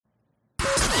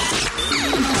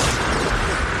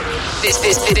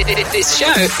This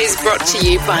show is brought to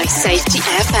you by Safety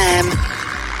FM.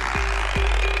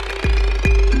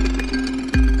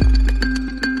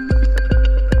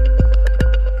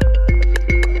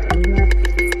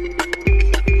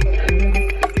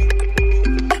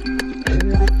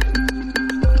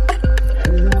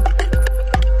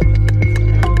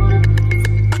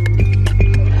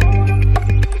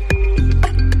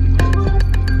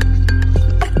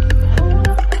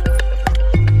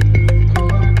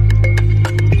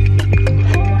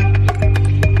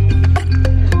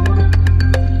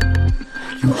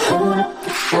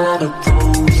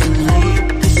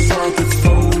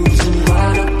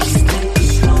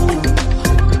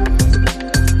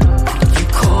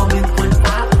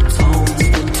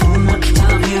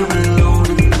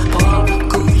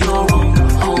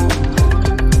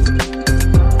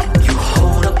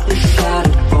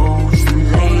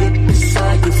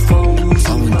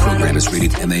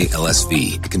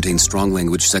 It contains strong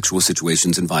language, sexual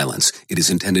situations, and violence. It is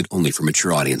intended only for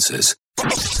mature audiences.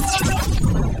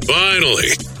 Finally,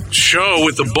 show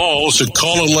with the balls to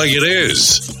call it like it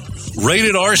is.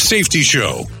 Rated R Safety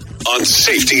Show on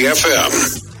Safety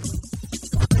FM.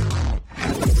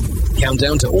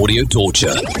 Countdown to audio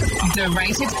torture. The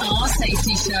Rated R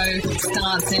Safety Show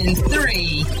starts in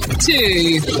 3,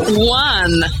 2,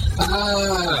 1.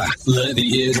 Let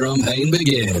the eardrum pain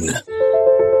begin.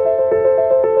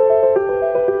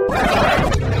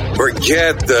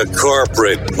 Forget the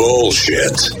corporate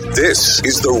bullshit. This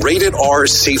is the Rated R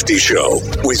Safety Show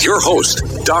with your host,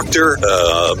 Dr.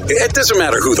 It doesn't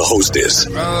matter who the host is.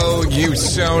 Oh, you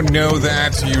so know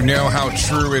that. You know how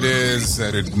true it is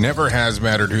that it never has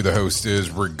mattered who the host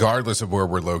is, regardless of where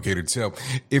we're located. So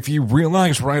if you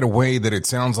realize right away that it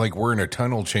sounds like we're in a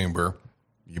tunnel chamber,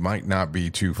 you might not be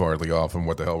too farly off on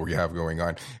what the hell we have going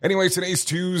on. Anyway, today's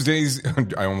Tuesdays.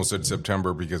 I almost said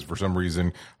September because for some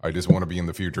reason I just want to be in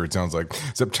the future. It sounds like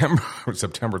September,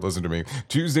 listen to me.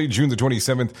 Tuesday, June the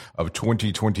 27th of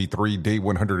 2023, day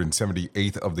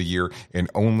 178th of the year, and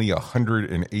only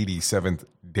 187th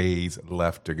days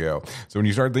left to go. So when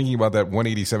you start thinking about that,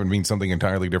 187 means something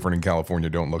entirely different in California.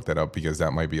 Don't look that up because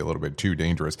that might be a little bit too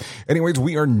dangerous. Anyways,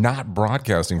 we are not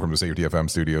broadcasting from the Safety FM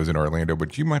studios in Orlando,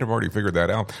 but you might have already figured that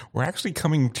out. We're actually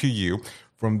coming to you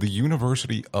from the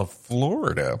University of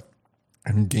Florida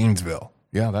in Gainesville.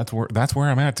 Yeah, that's where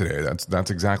I'm at today.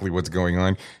 That's exactly what's going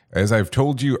on. As I've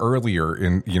told you earlier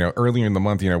in the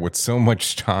month, with so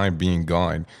much time being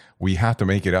gone, we have to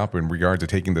make it up in regards to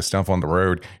taking the stuff on the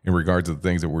road in regards to the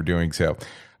things that we're doing. So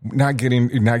not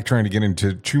trying to get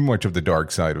into too much of the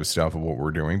dark side of stuff of what we're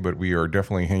doing, but we are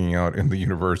definitely hanging out in the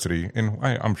university, and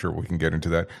I'm sure we can get into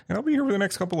that. And I'll be here for the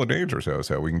next couple of days or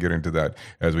so we can get into that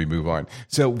as we move on.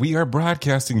 So we are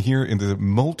broadcasting here in the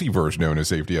multiverse known as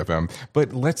Safety FM,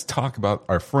 but let's talk about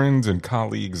our friends and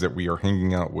colleagues that we are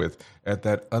hanging out with at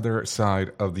that other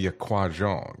side of the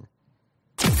equation.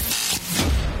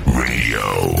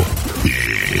 Radio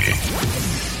Big.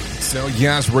 So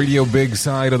yes, radio big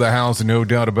side of the house, no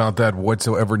doubt about that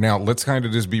whatsoever. Now, let's kind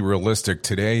of just be realistic.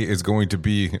 Today is going to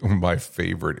be my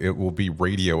favorite. It will be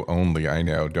radio only. I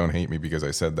know, don't hate me because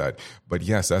I said that. But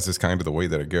yes, that's just kind of the way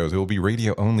that it goes. It will be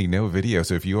radio only, no video.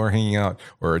 So if you are hanging out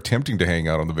or attempting to hang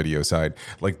out on the video side,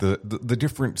 like the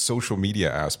different social media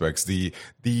aspects, the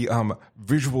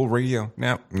visual radio,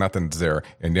 no, nothing's there.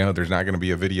 And now there's not going to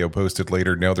be a video posted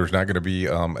later. No, there's not going to be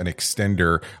an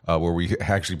extender where we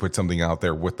actually put something out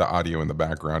there with the audio in the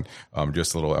background.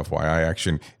 Just a little FYI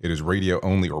action. It is radio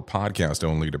only or podcast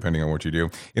only, depending on what you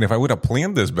do. And if I would have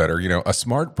planned this better, a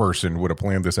smart person would have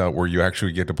planned this out where you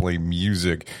actually get to play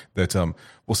music that's,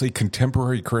 we'll say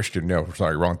contemporary Christian. No,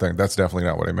 sorry, wrong thing. That's definitely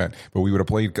not what I meant. But we would have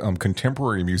played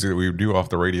contemporary music that we would do off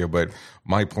the radio. But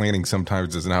my planning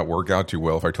sometimes does not work out too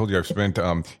well. If I told you I've spent,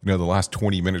 the last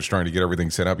 20 minutes trying to get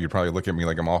everything set up, you'd probably look at me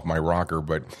like I'm off my rocker.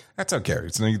 But that's okay.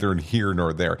 It's neither here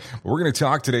nor there. But we're going to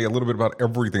talk today a little bit about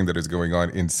everything that is going on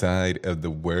inside of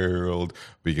the world,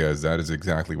 because that is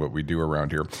exactly what we do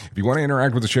around here. If you want to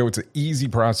interact with the show, it's an easy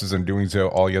process in doing so.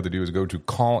 All you have to do is go to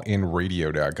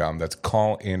callinradio.com. That's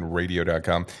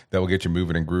callinradio.com. That will get you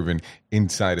moving and grooving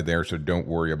inside of there, so don't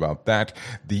worry about that.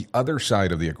 The other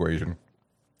side of the equation,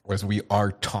 as we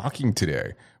are talking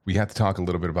today, we have to talk a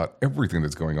little bit about everything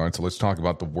that's going on. So let's talk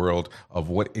about the world of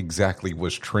what exactly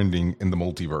was trending in the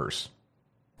multiverse.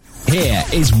 Here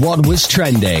is what was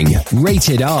trending.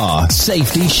 Rated R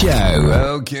Safety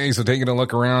Show. Okay, so taking a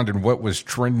look around and what was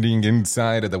trending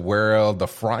inside of the world. The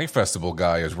Fry Festival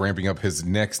guy is ramping up his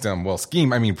next,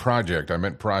 project. I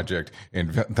meant project.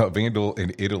 And the Vandal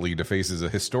in Italy defaces a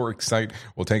historic site.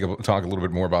 We'll talk a little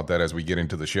bit more about that as we get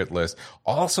into the shit list.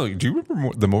 Also, do you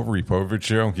remember the Maury Povich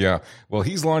show? Yeah. Well,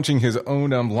 he's launching his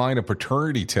own line of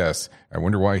paternity tests. I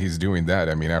wonder why he's doing that.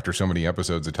 I mean, after so many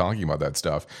episodes of talking about that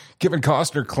stuff. Kevin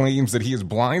Costner claims that he is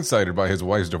blindsided by his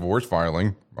wife's divorce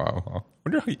filing.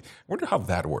 Wonder how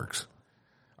that works.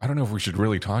 I don't know if we should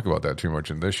really talk about that too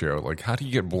much in this show. Like, how do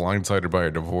you get blindsided by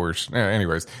a divorce?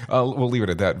 Anyways, we'll leave it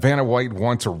at that. Vanna White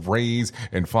wants a raise,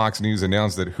 and Fox News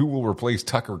announced that who will replace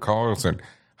Tucker Carlson.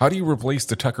 How do you replace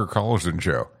the Tucker Carlson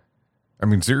show? I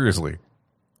mean, seriously.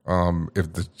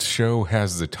 If the show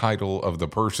has the title of the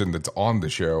person that's on the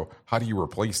show, how do you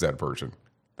replace that person?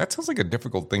 That sounds like a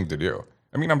difficult thing to do.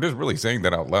 I mean, I'm just really saying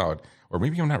that out loud. Or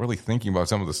maybe I'm not really thinking about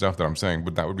some of the stuff that I'm saying,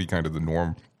 but that would be kind of the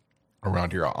norm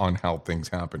around here on how things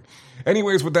happen.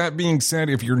 Anyways, with that being said,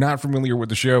 if you're not familiar with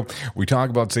the show, we talk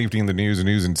about safety in the news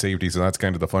and safety, so that's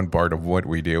kind of the fun part of what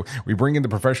we do. We bring in the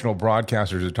professional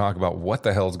broadcasters to talk about what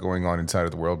the hell's going on inside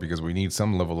of the world, because we need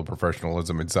some level of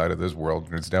professionalism inside of this world,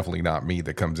 and it's definitely not me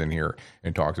that comes in here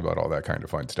and talks about all that kind of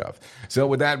fun stuff. So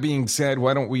with that being said,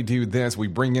 why don't we do this? We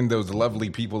bring in those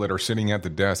lovely people that are sitting at the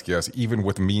desk, yes, even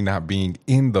with me not being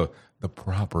in the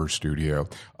proper studio.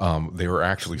 They were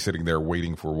actually sitting there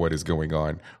waiting for what is going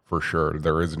on for sure.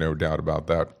 There is no doubt about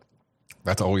that.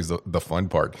 That's always the fun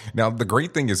part. Now, the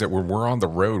great thing is that when we're on the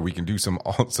road, we can do some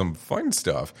fun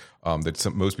stuff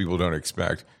that most people don't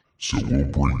expect. So we'll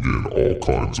bring in all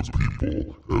kinds of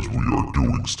people as we are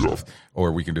doing stuff.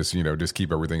 Or we can just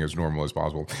keep everything as normal as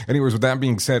possible. Anyways, with that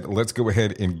being said, let's go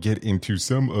ahead and get into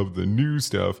some of the new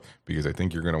stuff, because I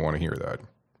think you're going to want to hear that.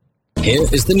 Here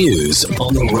is the news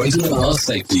on the Rated R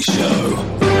Safety Show.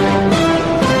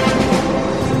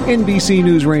 NBC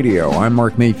News Radio, I'm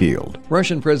Mark Mayfield.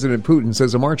 Russian President Putin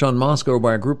says a march on Moscow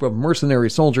by a group of mercenary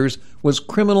soldiers was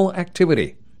criminal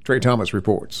activity. Trey Thomas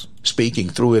reports. Speaking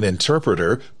through an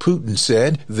interpreter, Putin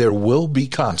said there will be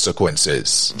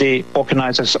consequences. The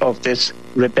organizers of this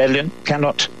rebellion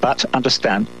cannot but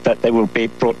understand that they will be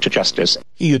brought to justice.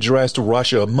 He addressed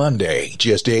Russia Monday,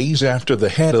 just days after the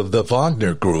head of the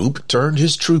Wagner Group turned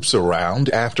his troops around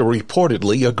after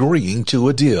reportedly agreeing to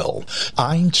a deal.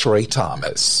 I'm Trey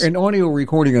Thomas. An audio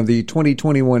recording of the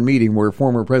 2021 meeting where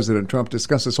former President Trump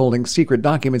discusses holding secret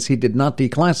documents he did not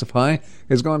declassify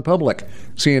has gone public.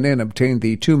 CNN obtained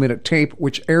the 2-minute tape,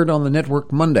 which aired on the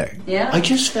network Monday. Yeah, I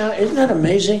just found, isn't that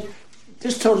amazing?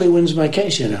 This totally wins my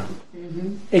case,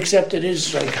 Mm-hmm. Except it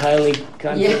is like highly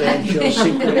confidential,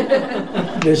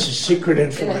 secret. This is secret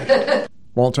information.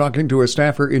 While talking to a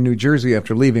staffer in New Jersey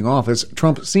after leaving office,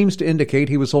 Trump seems to indicate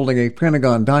he was holding a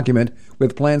Pentagon document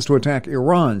with plans to attack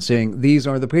Iran, saying these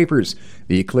are the papers.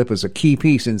 The clip is a key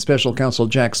piece in Special Counsel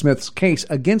Jack Smith's case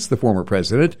against the former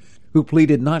president, who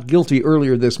pleaded not guilty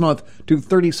earlier this month to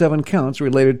 37 counts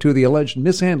related to the alleged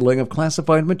mishandling of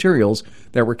classified materials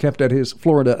that were kept at his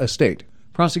Florida estate.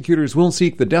 Prosecutors will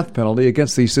seek the death penalty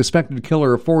against the suspected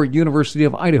killer of 4 University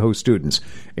of Idaho students.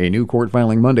 A new court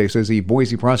filing Monday says the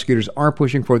Boise prosecutors are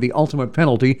pushing for the ultimate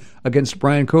penalty against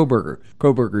Brian Kohberger.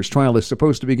 Kohberger's trial is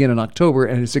supposed to begin in October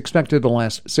and is expected to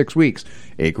last 6 weeks.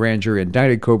 A grand jury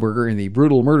indicted Kohberger in the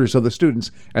brutal murders of the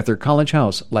students at their college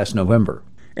house last November.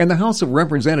 And the House of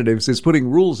Representatives is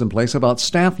putting rules in place about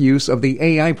staff use of the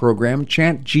AI program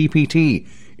ChatGPT.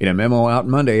 In a memo out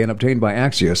Monday and obtained by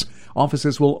Axios,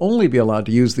 offices will only be allowed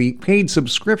to use the paid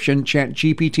subscription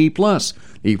ChatGPT Plus.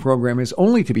 The program is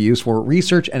only to be used for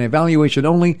research and evaluation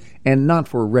only and not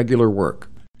for regular work.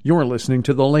 You're listening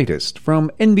to the latest from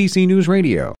NBC News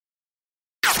Radio.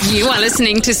 You are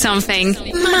listening to something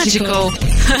magical.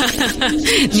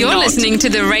 You're listening to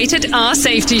the Rated R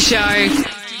Safety Show.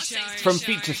 From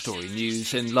Feature Story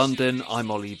News in London, I'm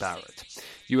Ollie Barrett.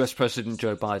 US President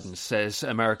Joe Biden says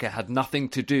America had nothing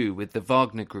to do with the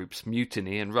Wagner Group's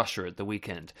mutiny in Russia at the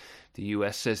weekend. The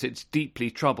US says it's deeply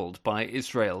troubled by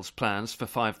Israel's plans for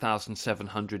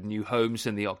 5,700 new homes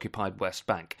in the occupied West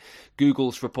Bank.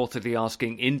 Google's reportedly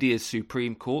asking India's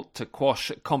Supreme Court to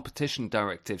quash competition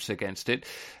directives against it,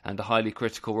 and highly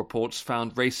critical reports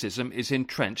found racism is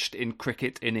entrenched in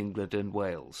cricket in England and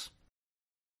Wales.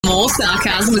 More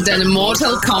sarcasm than a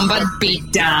Mortal Kombat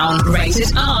beatdown.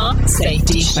 Rated R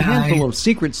Safety Show. A handful of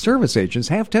Secret Service agents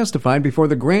have testified before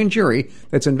the grand jury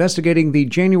that's investigating the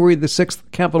January the 6th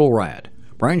Capitol riot.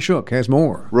 Brian Shook has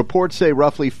more. Reports say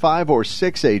roughly 5 or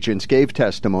 6 agents gave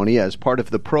testimony as part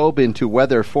of the probe into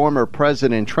whether former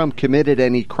President Trump committed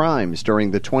any crimes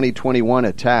during the 2021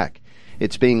 attack.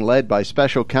 It's being led by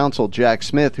special counsel Jack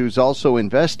Smith, who's also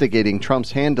investigating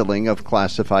Trump's handling of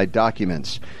classified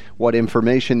documents. What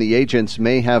information the agents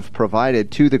may have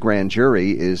provided to the grand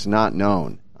jury is not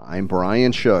known. I'm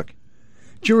Brian Shook.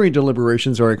 Jury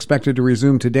deliberations are expected to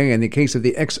resume today in the case of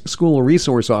the ex-school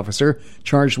resource officer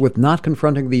charged with not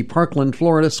confronting the Parkland,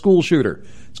 Florida school shooter.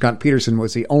 Scott Peterson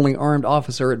was the only armed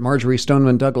officer at Marjorie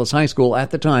Stoneman Douglas High School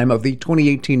at the time of the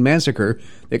 2018 massacre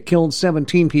that killed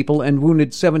 17 people and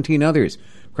wounded 17 others.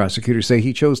 Prosecutors say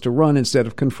he chose to run instead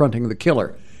of confronting the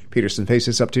killer. Peterson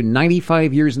faces up to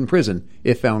 95 years in prison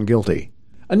if found guilty.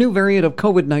 A new variant of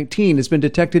COVID-19 has been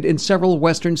detected in several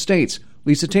western states.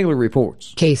 Lisa Taylor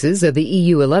reports. Cases of the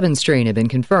EU11 strain have been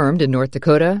confirmed in North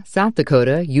Dakota, South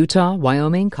Dakota, Utah,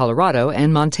 Wyoming, Colorado,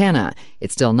 and Montana.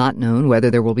 It's still not known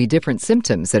whether there will be different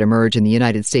symptoms that emerge in the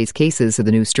United States cases of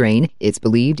the new strain. It's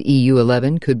believed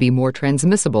EU11 could be more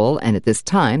transmissible, and at this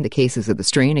time, the cases of the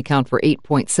strain account for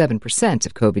 8.7%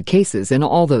 of COVID cases in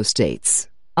all those states.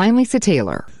 I'm Lisa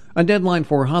Taylor. A deadline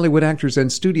for Hollywood actors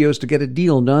and studios to get a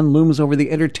deal done looms over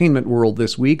the entertainment world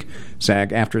this week.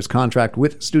 SAG-AFTRA's contract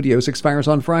with studios expires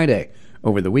on Friday.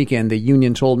 Over the weekend, the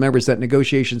union told members that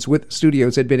negotiations with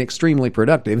studios had been extremely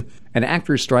productive. An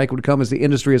actors' strike would come as the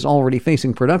industry is already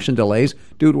facing production delays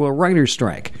due to a writers'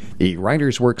 strike. The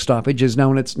writers' work stoppage is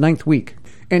now in its 9th week.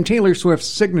 And Taylor Swift's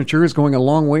signature is going a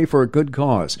long way for a good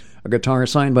cause. A guitar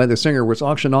signed by the singer was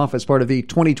auctioned off as part of the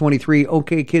 2023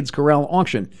 OK Kids Chorale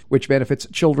auction, which benefits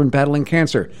children battling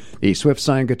cancer. The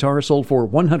Swift-signed guitar sold for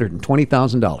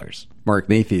 $120,000. Mark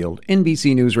Mayfield,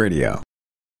 NBC News Radio.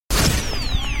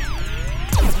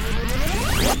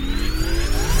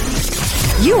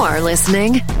 You are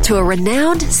listening to a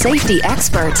renowned safety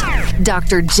expert,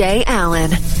 Dr. Jay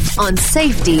Allen, on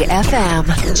Safety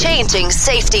FM. Changing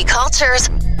safety cultures,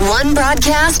 one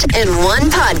broadcast and one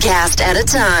podcast at a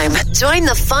time. Join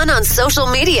the fun on social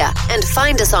media and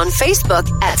find us on Facebook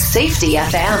at Safety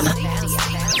FM.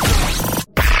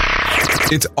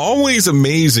 It's always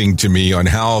amazing to me on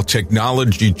how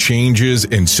technology changes,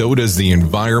 and so does the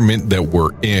environment that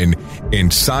we're in. And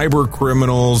cyber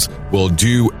criminals will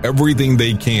do everything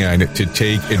they can to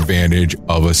take advantage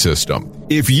of a system.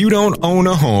 If you don't own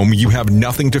a home, you have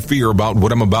nothing to fear about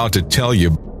what I'm about to tell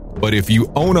you. But if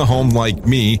you own a home like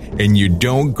me and you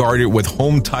don't guard it with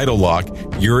home title lock,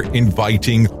 you're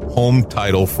inviting home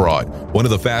title fraud. One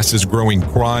of the fastest growing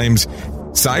crimes.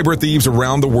 Cyber thieves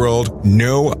around the world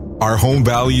know our home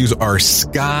values are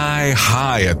sky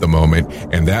high at the moment,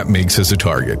 and that makes us a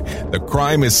target. The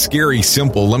crime is scary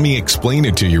simple. Let me explain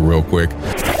it to you real quick.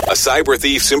 A cyber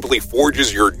thief simply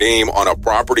forges your name on a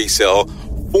property sale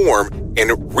form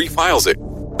and refiles it.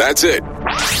 That's it.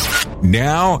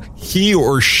 Now he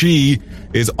or she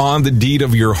is on the deed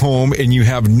of your home and you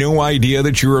have no idea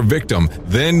that you're a victim.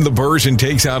 Then the person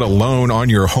takes out a loan on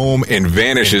your home and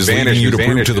vanishes, leaving you to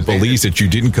prove to the police that you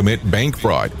didn't commit bank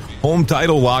fraud. Home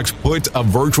Title Locks puts a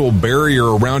virtual barrier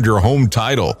around your home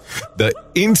title. The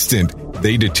instant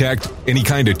they detect any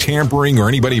kind of tampering or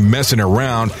anybody messing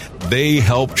around, they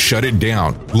help shut it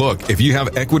down. Look, if you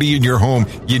have equity in your home,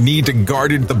 you need to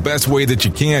guard it the best way that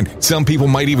you can. Some people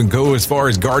might even go as far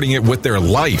as guarding it with their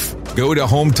life. Go to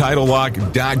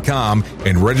HometitleLock.com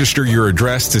and register your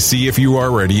address to see if you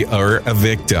already are a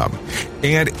victim.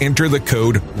 And enter the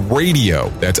code RADIO.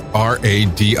 That's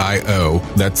RADIO.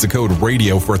 That's the code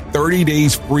RADIO for 30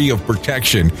 days free of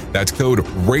protection. That's code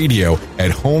RADIO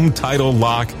at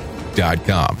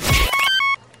HometitleLock.com.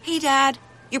 Hey, Dad,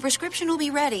 your prescription will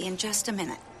be ready in just a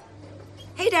minute.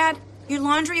 Hey, Dad, your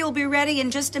laundry will be ready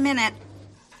in just a minute.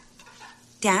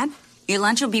 Dad, your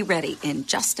lunch will be ready in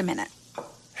just a minute.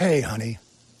 Hey, honey,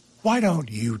 why don't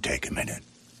you take a minute?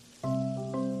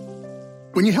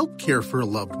 When you help care for a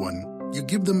loved one, you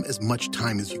give them as much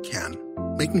time as you can,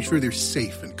 making sure they're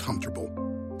safe and comfortable.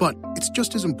 But it's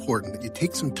just as important that you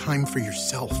take some time for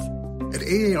yourself. At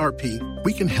AARP,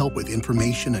 we can help with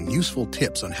information and useful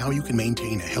tips on how you can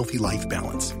maintain a healthy life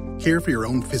balance, care for your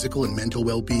own physical and mental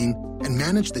well-being, and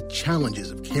manage the challenges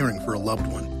of caring for a loved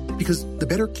one. Because the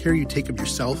better care you take of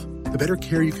yourself, the better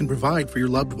care you can provide for your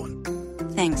loved one.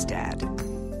 Thanks, Dad.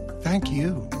 Thank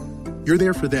you. You're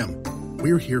there for them.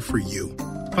 We're here for you.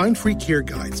 Find free care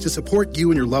guides to support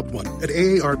you and your loved one at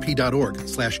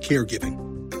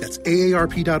aarp.org/caregiving. That's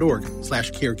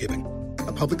aarp.org/caregiving.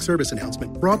 A public service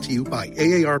announcement brought to you by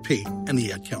AARP and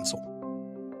the Ad Council.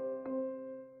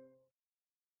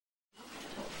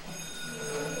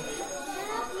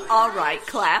 All right,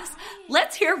 class.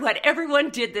 Let's hear what everyone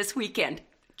did this weekend.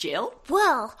 Jill?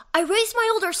 Well, I raised my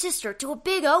older sister to a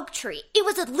big oak tree. It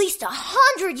was at least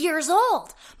 100 years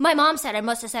old. My mom said I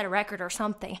must have set a record or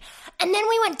something. And then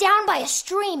we went down by a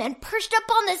stream and perched up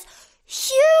on this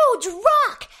huge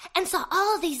rock and saw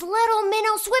all of these little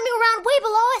minnows swimming around way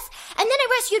below us. And then I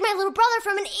rescued my little brother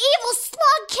from an evil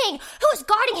slug king who was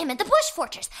guarding him in the bush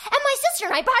fortress. And my sister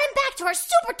and I brought him back to our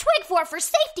super twig fort for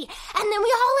safety. And then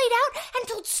we all laid out and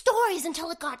told stories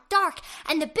until it got dark.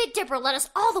 And the Big Dipper led us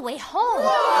all the way home.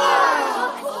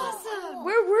 Wow. Awesome.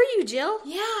 Where were you, Jill?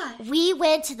 Yeah. We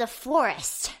went to the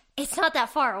forest. It's not that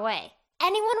far away.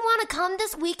 Anyone want to come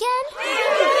this weekend?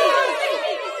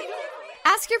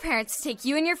 Ask your parents to take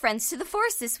you and your friends to the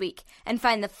forest this week and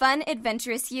find the fun,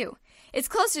 adventurous you. It's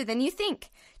closer than you think.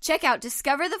 Check out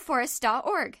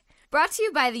discovertheforest.org. Brought to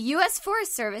you by the U.S.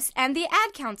 Forest Service and the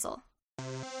Ad Council.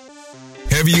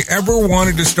 Have you ever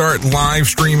wanted to start live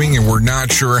streaming and were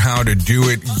not sure how to do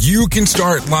it? You can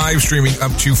start live streaming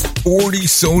up to 40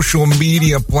 social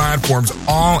media platforms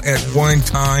all at one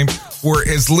time for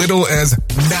as little as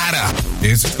nada.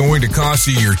 It's going to cost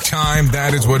you your time.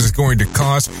 That is what it's going to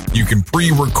cost. You can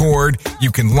pre-record,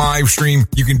 you can live stream,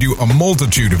 you can do a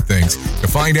multitude of things. To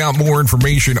find out more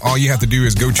information, all you have to do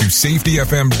is go to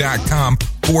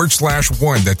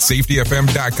safetyfm.com/one. That's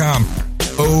safetyfm.com,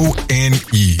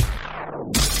 ONE.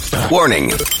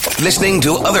 Warning. Listening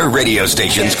to other radio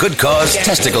stations could cause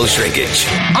testicle shrinkage.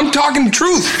 I'm talking the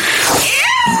truth.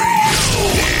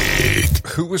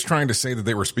 Who was trying to say that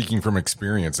they were speaking from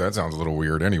experience? That sounds a little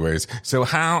weird anyways. So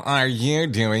how are you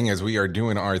doing as we are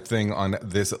doing our thing on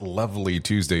this lovely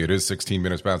Tuesday? It is 16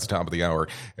 minutes past the top of the hour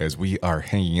as we are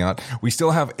hanging out. We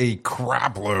still have a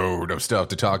crap load of stuff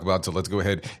to talk about, so let's go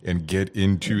ahead and get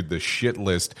into the shit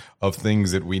list of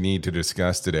things that we need to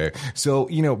discuss today. So,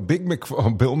 Billy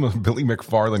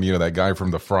McFarland, that guy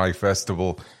from the Fry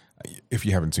Festival. If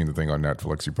you haven't seen the thing on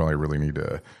Netflix, you probably really need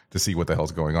to see what the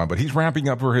hell's going on. But he's wrapping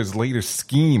up for his latest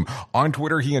scheme. On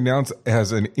Twitter, he announced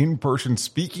as an in-person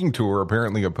speaking tour,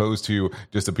 apparently opposed to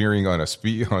just appearing on a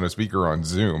speaker on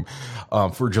Zoom.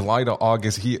 For July to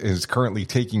August, he is currently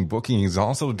taking bookings. He's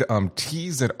also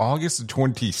teased at August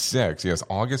 26th. Yes,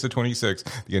 August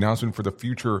 26th, the announcement for the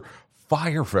future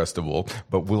Fire Festival,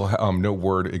 but we'll no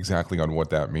word exactly on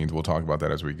what that means. We'll talk about that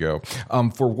as we go.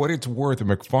 For what it's worth,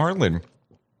 McFarland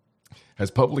has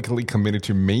publicly committed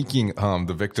to making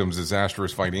the victims'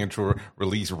 disastrous financial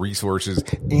release, resources,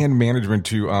 and management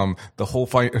to the whole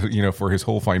for his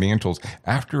whole financials.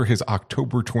 After his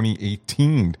October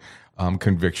 2018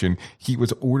 conviction, he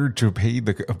was ordered to pay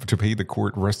the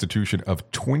court restitution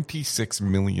of $26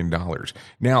 million.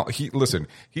 Now,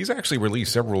 he's actually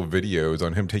released several videos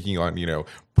on him taking on,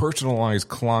 personalized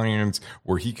clients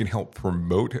where he can help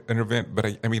promote an event. But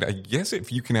I guess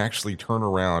if you can actually turn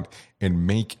around and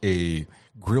make a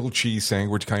grilled cheese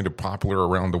sandwich kind of popular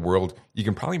around the world, you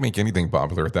can probably make anything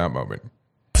popular at that moment.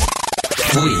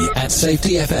 We at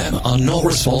Safety FM are not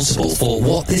responsible for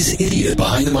what this idiot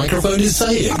behind the microphone is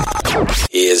saying.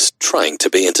 He is trying to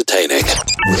be entertaining.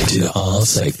 Rated R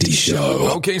Safety Show.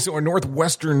 Okay, so a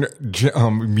Northwestern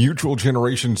Mutual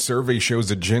Generation survey shows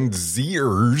that Gen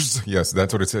Zers, yes,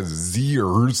 that's what it says,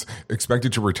 Zers,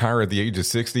 expected to retire at the age of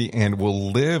 60 and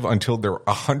will live until they're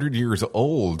 100 years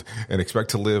old and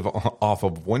expect to live off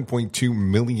of $1.2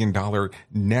 million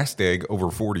nest egg over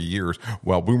 40 years,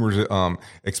 while boomers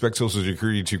expect Social Security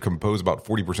to compose about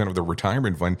 40% of their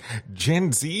retirement fund.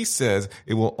 Gen Z says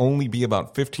it will only be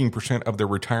about 15% of their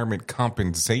retirement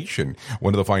compensation.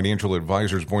 One of the financial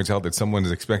advisors points out that someone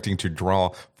is expecting to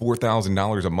draw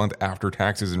 $4,000 a month after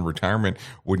taxes in retirement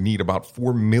would need about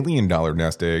 $4 million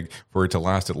nest egg for it to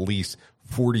last at least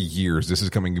 40 years. This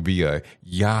is coming via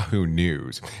Yahoo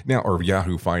News now, or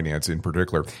Yahoo Finance in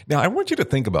particular. Now, I want you to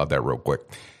think about that real quick.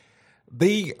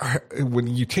 When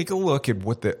you take a look at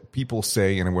what the people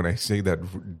say, and when I say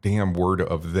that damn word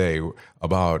of they,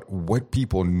 about what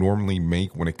people normally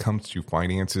make when it comes to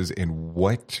finances and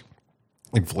what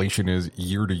inflation is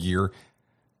year to year,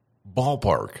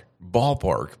 ballpark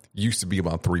used to be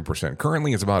about 3%.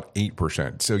 Currently, it's about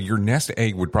 8%. So your nest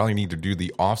egg would probably need to do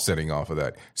the offsetting off of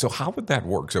that. So how would that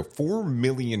work? So $4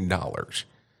 million.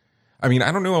 I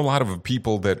don't know a lot of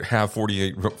people that have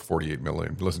 48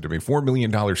 million, listen to me, $4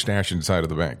 million stashed inside of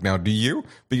the bank. Now, do you?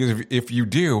 Because if you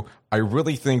do, I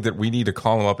really think that we need to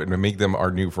call them up and make them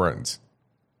our new friends.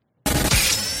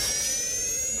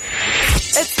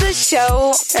 It's this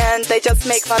show, and they just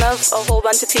make fun of a whole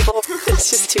bunch of people.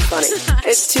 It's just too funny.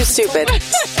 It's too stupid.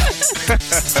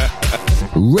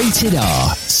 Rated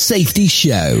R Safety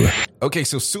Show. Okay,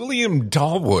 so Suliam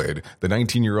Dawood, the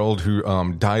 19-year-old who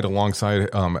died alongside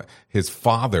his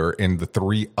father and the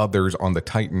three others on the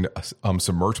Titan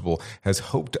submersible, has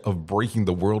hoped of breaking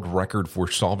the world record for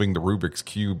solving the Rubik's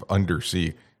Cube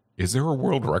undersea. Is there a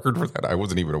world record for that? I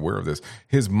wasn't even aware of this.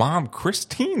 His mom,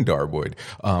 Christine Darwood,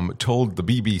 told the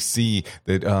BBC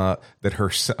that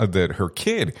her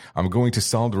kid, I'm going to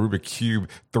solve the Rubik's Cube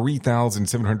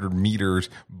 3,700 meters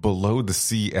below the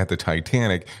sea at the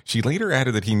Titanic. She later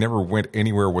added that he never went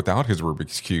anywhere without his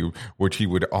Rubik's Cube, which he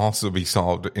would also be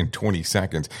solved in 20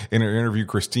 seconds. In her interview,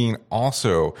 Christine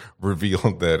also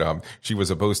revealed that she was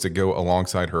supposed to go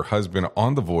alongside her husband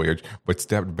on the voyage, but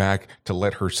stepped back to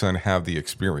let her son have the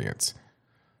experience.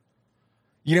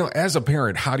 You know, as a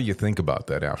parent, how do you think about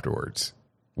that afterwards?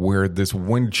 Where this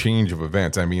one change of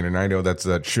events, I mean, and I know that's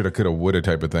that shoulda, coulda, woulda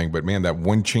type of thing, but man, that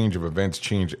one change of events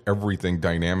changed everything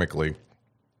dynamically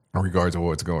in regards to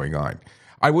what's going on.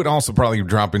 I would also probably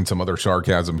drop in some other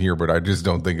sarcasm here, but I just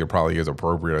don't think it probably is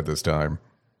appropriate at this time.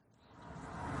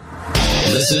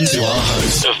 Listen to our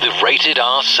host of the Rated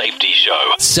R Safety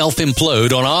Show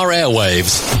self-implode on our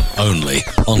airwaves, only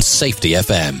on Safety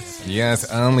FM.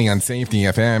 Yes, only on Safety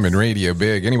FM and Radio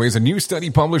Big. Anyways, a new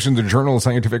study published in the Journal of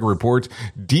Scientific Reports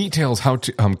details how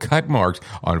cut marks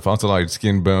on fossilized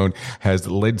skin bone has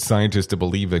led scientists to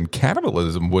believe that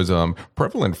cannibalism was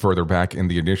prevalent further back in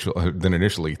the than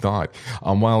initially thought.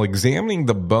 While examining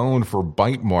the bone for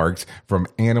bite marks from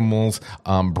animals,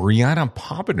 Brianna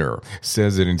Poppener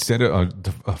says that instead of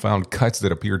found cuts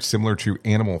that appeared similar to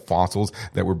animal fossils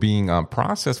that were being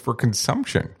processed for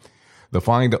consumption. The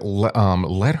find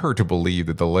led her to believe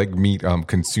that the leg meat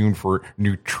consumed for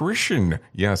nutrition,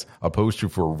 yes, opposed to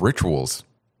for rituals.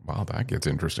 Wow, that gets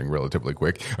interesting relatively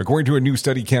quick. According to a new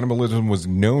study, cannibalism was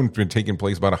known to have taken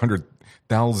place about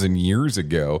 100,000 years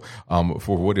ago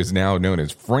for what is now known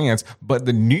as France, but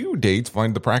the new dates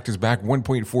find the practice back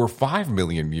 1.45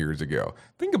 million years ago.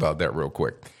 Think about that real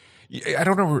quick. I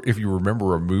don't know if you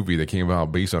remember a movie that came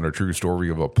out based on a true story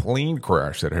of a plane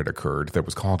crash that had occurred that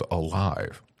was called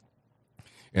Alive.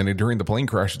 And during the plane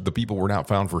crash, the people were not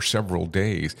found for several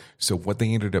days. So what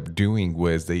they ended up doing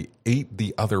was they ate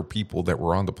the other people that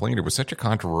were on the plane. It was such a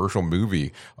controversial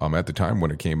movie at the time when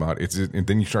it came out. And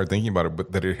then you start thinking about it,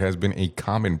 but that it has been a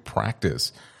common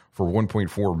practice for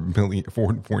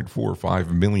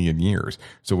 4.45 million years.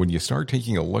 So when you start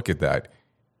taking a look at that,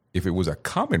 if it was a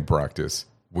common practice,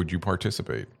 would you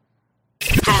participate?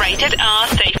 Rated R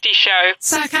Safety Show.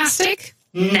 Sarcastic?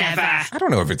 Never. I don't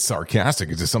know if it's sarcastic.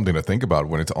 It's just something to think about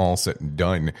when it's all said and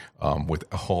done with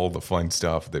all the fun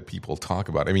stuff that people talk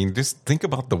about. I mean, just think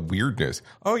about the weirdness.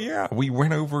 Oh, yeah, we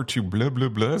went over to blah, blah,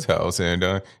 blah's house and,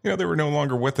 they were no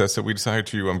longer with us, so we decided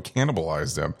to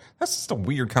cannibalize them. That's just a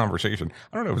weird conversation.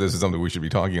 I don't know if this is something we should be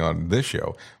talking on this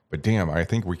show, but damn, I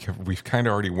think we've kind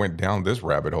of already went down this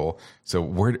rabbit hole. So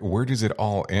where does it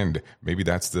all end? Maybe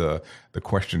that's the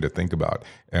question to think about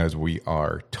as we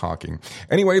are talking.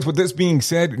 Anyways, with this being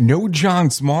said, no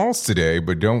John Smalls today,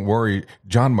 but don't worry,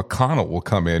 John McConnell will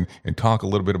come in and talk a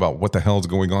little bit about what the hell's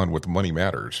going on with Money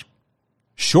Matters.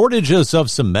 Shortages of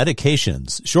some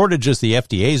medications, shortages the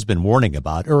FDA has been warning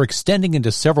about, are extending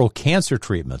into several cancer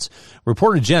treatments.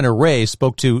 Reporter Jenna Ray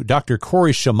spoke to Dr.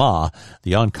 Corey Shama,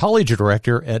 the oncology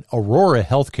director at Aurora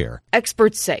Healthcare.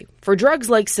 Experts say for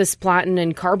drugs like cisplatin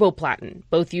and carboplatin,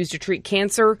 both used to treat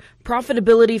cancer,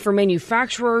 profitability for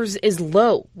manufacturers is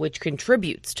low, which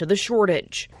contributes to the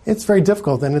shortage. It's very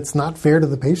difficult, and it's not fair to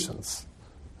the patients,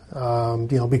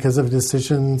 because of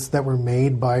decisions that were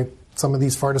made by some of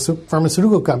these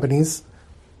pharmaceutical companies.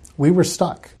 We were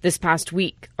stuck. This past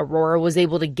week, Aurora was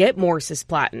able to get more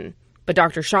cisplatin. But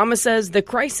Dr. Shama says the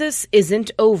crisis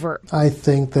isn't over. I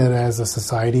think that as a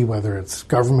society, whether it's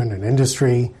government and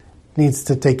industry, needs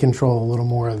to take control a little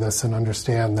more of this and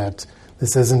understand that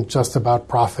this isn't just about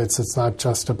profits. It's not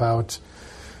just about,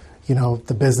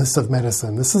 the business of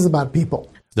medicine. This is about people.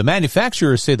 The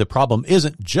manufacturers say the problem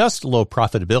isn't just low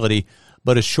profitability,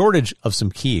 but a shortage of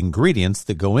some key ingredients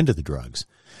that go into the drugs.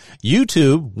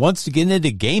 YouTube wants to get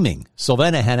into gaming.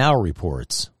 Sylvana Hanau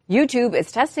reports. YouTube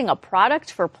is testing a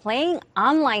product for playing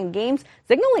online games,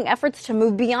 signaling efforts to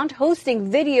move beyond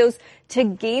hosting videos to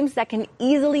games that can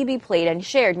easily be played and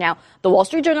shared. Now, the Wall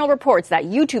Street Journal reports that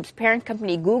YouTube's parent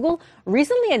company, Google,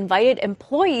 recently invited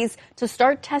employees to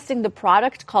start testing the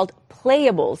product called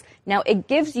Playables. Now, it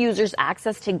gives users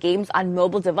access to games on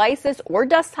mobile devices or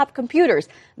desktop computers.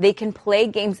 They can play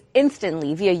games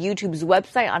instantly via YouTube's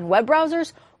website on web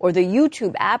browsers or the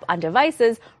YouTube app on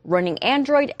devices running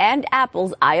Android and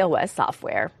Apple's iOS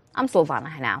software. I'm Sylvana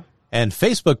Hanau. And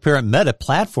Facebook parent Meta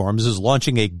Platforms is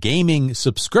launching a gaming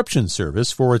subscription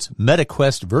service for its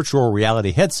MetaQuest virtual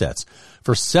reality headsets.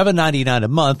 For $7.99 a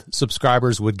month,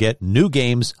 subscribers would get new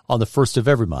games on the first of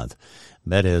every month.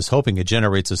 Meta is hoping it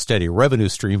generates a steady revenue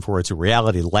stream for its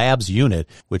Reality Labs unit,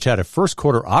 which had a first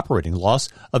quarter operating loss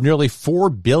of nearly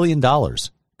 $4 billion.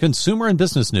 Consumer and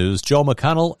business news, Joe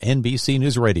McConnell, NBC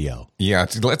News Radio. Yeah,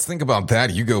 let's think about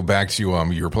that. You go back to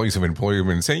your place of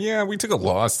employment and say, yeah, we took a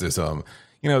loss this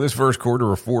first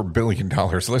quarter of $4 billion.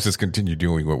 So let's just continue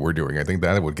doing what we're doing. I think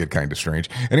that would get kind of strange.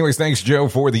 Anyways, thanks, Joe,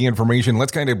 for the information.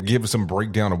 Let's kind of give some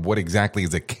breakdown of what exactly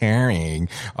is occurring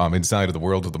inside of the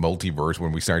world of the multiverse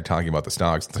when we start talking about the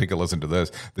stocks. Take a listen to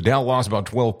this. The Dow lost about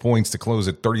 12 points to close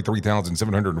at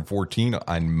 33,714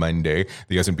 on Monday.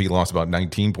 The S&P lost about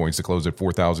 19 points to close at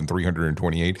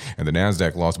 4,328. And the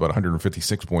NASDAQ lost about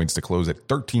 156 points to close at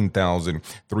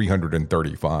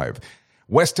 13,335.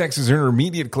 West Texas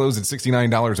Intermediate closed at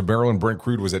 $69 a barrel, and Brent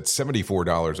crude was at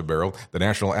 $74 a barrel. The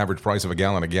national average price of a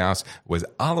gallon of gas was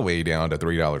all the way down to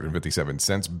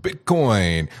 $3.57.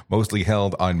 Bitcoin, mostly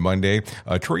held on Monday,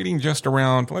 trading just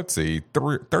around,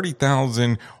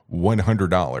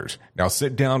 $30,100. Now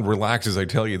sit down, relax as I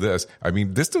tell you this. I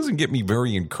mean, this doesn't get me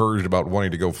very encouraged about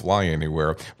wanting to go fly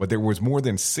anywhere, but there was more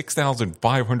than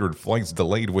 6,500 flights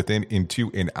delayed within,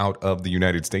 into, and out of the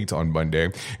United States on Monday,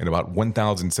 and about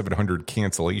 1,700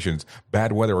 cancellations.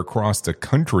 Bad weather across the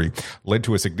country led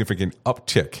to a significant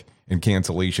uptick in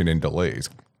cancellation and delays.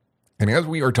 And as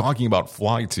we are talking about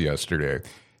flights yesterday,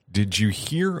 did you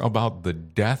hear about the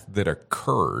death that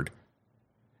occurred?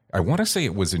 I want to say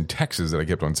it was in Texas that I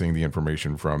kept on seeing the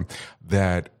information from,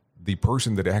 that the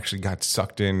person that actually got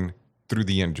sucked in through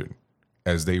the engine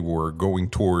as they were going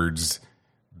towards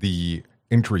the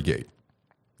entry gate.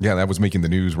 Yeah, that was making the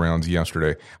news rounds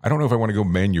yesterday. I don't know if I want to go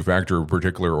manufacturer in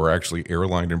particular or actually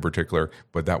airline in particular,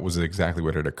 but that was exactly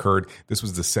what had occurred. This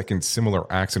was the second similar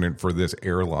accident for this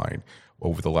airline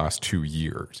over the last 2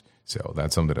 years. So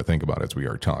that's something to think about as we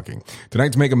are talking.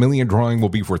 Tonight's Mega Million drawing will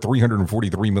be for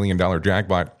 $343 million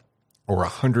jackpot, or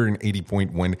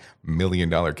 $180.1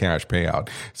 million cash payout.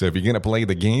 So if you're going to play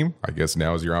the game, I guess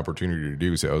now is your opportunity to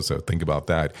do so. So think about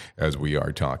that as we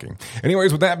are talking.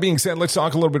 Anyways, with that being said, let's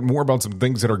talk a little bit more about some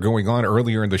things that are going on.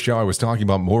 Earlier in the show, I was talking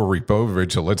about Maury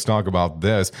Povich. So let's talk about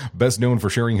this. Best known for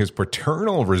sharing his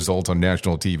paternal results on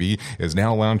national TV, is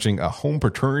now launching a home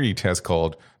paternity test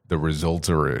called The Results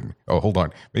Are In. Oh, hold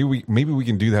on. Maybe we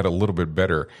can do that a little bit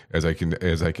better as I can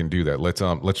do that.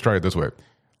 Let's try it this way.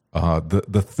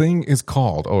 The thing is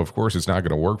called, of course it's not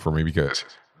going to work for me because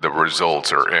the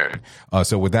results are in.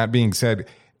 So with that being said,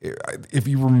 if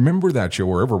you remember that show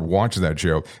or ever watched that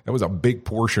show, that was a big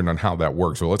portion on how that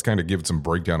works. So let's kind of give some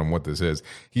breakdown on what this is.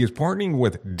 He is partnering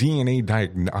with DNA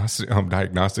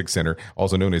Diagnostic Center,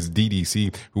 also known as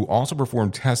DDC, who also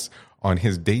perform tests on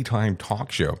his daytime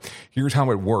talk show. Here's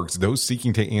how it works. Those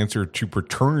seeking to answer to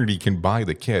paternity can buy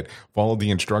the kit, follow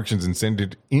the instructions, and send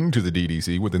it into the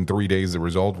DDC. Within 3 days, the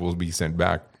result will be sent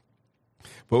back.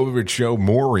 Povich show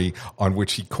Maury, on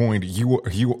which he coined "You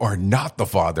are not the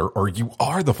father" or "You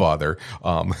are the father,"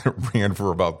 ran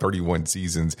for about 31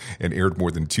 seasons and aired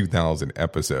more than 2,000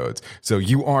 episodes. So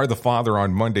 "You Are the Father"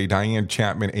 on Monday, Diane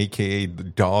Chapman, aka the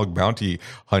dog bounty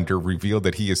hunter, revealed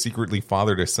that he has secretly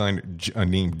fathered a son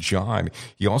named John.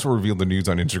 He also revealed the news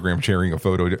on Instagram, sharing a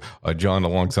photo of John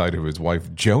alongside of his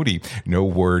wife Jody. No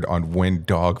word on when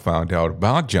dog found out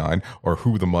about John or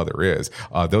who the mother is,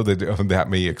 though that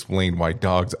may explain why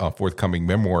dog's forthcoming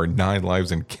memoir, 9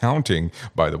 Lives and Counting.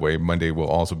 By the way, Monday will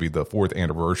also be the 4th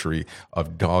anniversary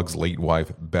of Dog's late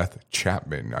wife, Beth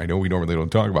Chapman. I know we normally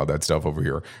don't talk about that stuff over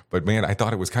here, but man, I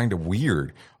thought it was kind of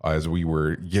weird as we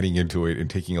were getting into it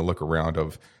and taking a look around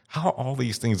of how all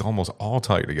these things almost all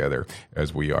tie together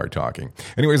as we are talking.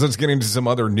 Anyways, let's get into some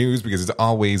other news because it's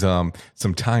always some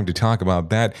time to talk about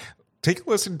that. Take a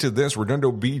listen to this.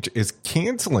 Redondo Beach is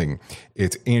canceling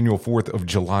its annual 4th of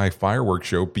July fireworks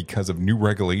show because of new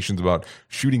regulations about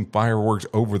shooting fireworks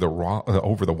over the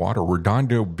water.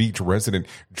 Redondo Beach resident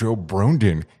Joe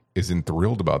Brondon isn't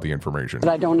thrilled about the information.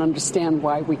 I don't understand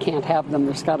why we can't have them.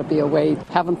 There's got to be a way.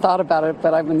 Haven't thought about it,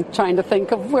 but I've been trying to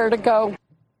think of where to go.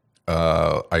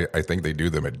 I think they do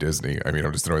them at Disney. I mean,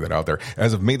 I'm just throwing that out there.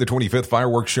 As of May the 25th,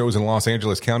 fireworks shows in Los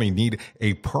Angeles County need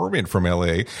a permit from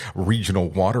LA Regional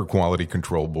Water Quality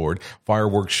Control Board.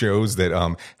 Fireworks shows that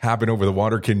happen over the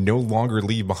water can no longer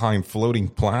leave behind floating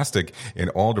plastic, and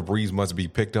all debris must be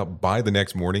picked up by the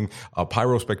next morning.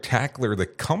 Pyro Spectacular, the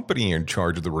company in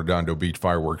charge of the Redondo Beach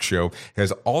fireworks show,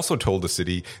 has also told the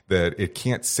city that it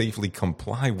can't safely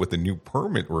comply with the new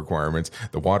permit requirements.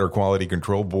 The Water Quality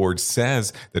Control Board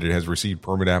says that it has received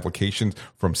permit applications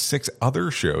from 6 other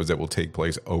shows that will take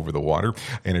place over the water,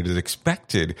 and it is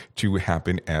expected to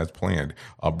happen as planned.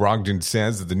 Brogdon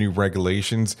says that the new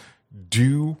regulations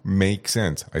do make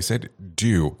sense. I said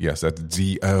do. Yes, that's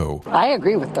D-O. I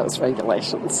agree with those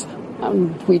regulations.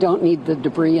 We don't need the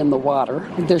debris in the water.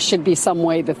 There should be some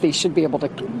way that they should be able to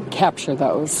capture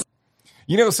those.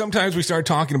 You know, sometimes we start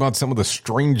talking about some of the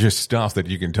strangest stuff that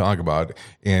you can talk about,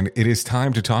 and it is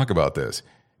time to talk about this.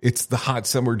 It's the hot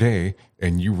summer day,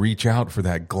 and you reach out for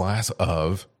that glass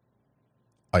of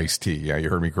iced tea. Yeah, you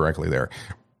heard me correctly there.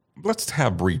 Let's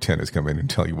have Bree Tennis come in and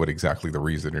tell you what exactly the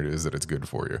reason it is that it's good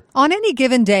for you. On any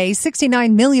given day,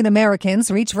 69 million Americans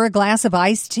reach for a glass of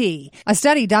iced tea. A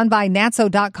study done by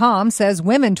Natso.com says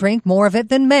women drink more of it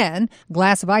than men. A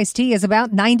glass of iced tea is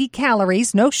about 90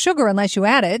 calories, no sugar unless you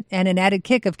add it, and an added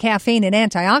kick of caffeine and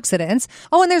antioxidants.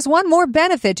 Oh, and there's one more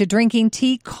benefit to drinking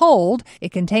tea cold.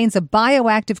 It contains a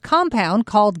bioactive compound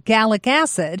called gallic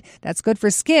acid that's good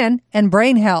for skin and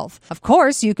brain health. Of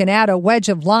course, you can add a wedge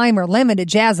of lime or lemon to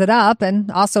jazz it up, and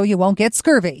also you won't get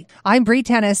scurvy. I'm Bree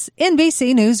Tennis,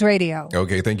 NBC News Radio.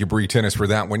 Okay, thank you, Bree Tennis, for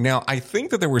that one. Now, I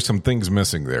think that there were some things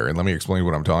missing there, and let me explain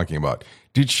what I'm talking about.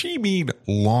 Did she mean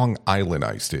Long Island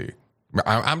iced tea?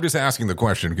 I'm just asking the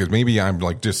question because maybe I'm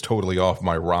like just totally off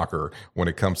my rocker when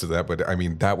it comes to that, but I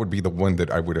mean, that would be the one that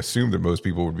I would assume that most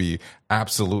people would be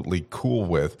absolutely cool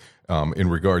with in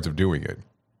regards of doing it.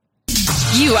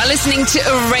 You are listening to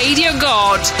a radio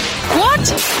god. What?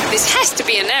 This has to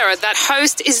be an error. That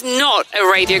host is not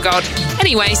a radio god.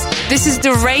 Anyways, this is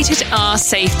the Rated R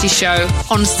Safety Show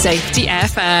on Safety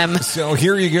FM. So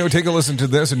here you go. Take a listen to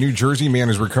this. A New Jersey man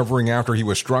is recovering after he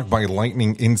was struck by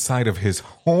lightning inside of his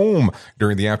home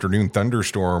during the afternoon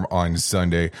thunderstorm on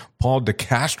Sunday. Paul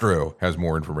DeCastro has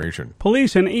more information.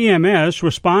 Police and EMS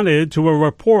responded to a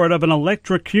report of an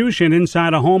electrocution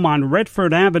inside a home on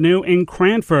Redford Avenue in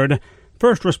Cranford.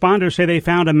 First responders say they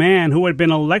found a man who had been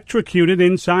electrocuted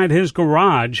inside his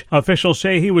garage. Officials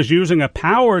say he was using a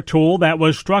power tool that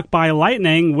was struck by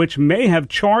lightning, which may have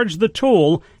charged the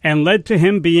tool and led to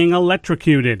him being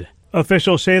electrocuted.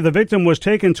 Officials say the victim was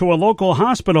taken to a local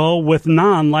hospital with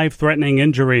non-life-threatening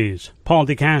injuries. Paul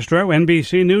DeCastro,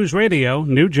 NBC News Radio,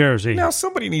 New Jersey. Now,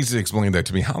 somebody needs to explain that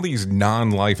to me. How these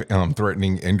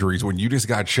non-life-threatening injuries, when you just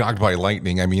got shocked by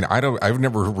lightning, I mean, I've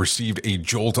never received a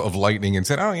jolt of lightning and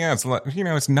said, oh, yeah,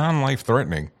 it's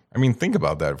non-life-threatening. I mean, think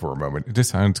about that for a moment. It just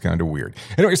sounds kind of weird.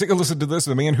 Anyways, take a listen to this.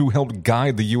 The man who helped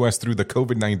guide the U.S. through the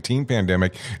COVID-19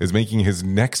 pandemic is making his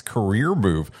next career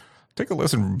move. Take a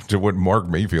listen to what Mark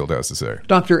Mayfield has to say.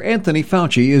 Dr. Anthony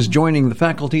Fauci is joining the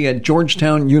faculty at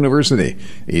Georgetown University.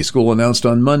 The school announced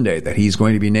on Monday that he's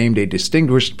going to be named a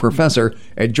distinguished professor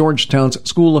at Georgetown's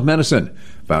School of Medicine.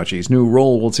 Fauci's new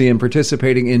role will see him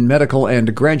participating in medical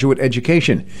and graduate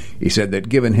education. He said that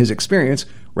given his experience,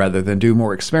 rather than do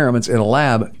more experiments in a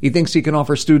lab, he thinks he can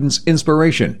offer students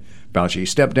inspiration. Fauci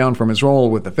stepped down from his role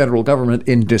with the federal government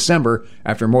in December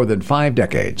after more than 5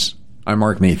 decades. I'm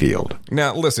Mark Mayfield.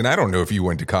 Now, listen, I don't know if you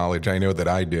went to college. I know that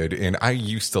I did, and I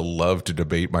used to love to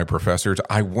debate my professors.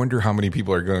 I wonder how many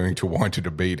people are going to want to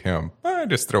debate him.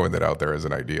 Just throwing that out there as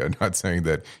an idea. I'm not saying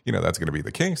that, that's going to be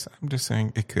the case. I'm just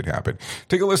saying it could happen.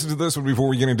 Take a listen to this one before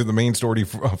we get into the main story.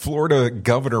 Florida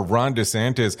Governor Ron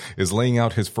DeSantis is laying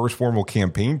out his first formal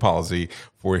campaign policy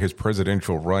for his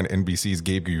presidential run. NBC's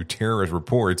Gabe Gutierrez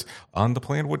reports on the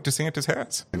plan what DeSantis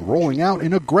has. Rolling out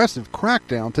an aggressive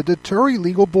crackdown to deter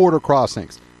illegal border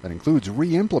crossings that includes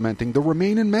re-implementing the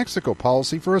Remain in Mexico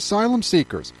policy for asylum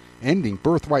seekers, ending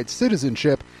birthright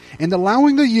citizenship, and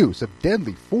allowing the use of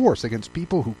deadly force against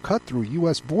people who cut through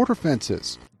U.S. border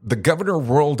fences. The governor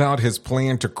rolled out his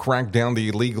plan to crack down the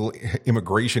illegal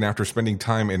immigration after spending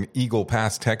time in Eagle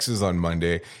Pass, Texas on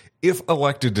Monday. If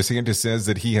elected, DeSantis says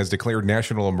that he has declared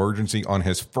national emergency on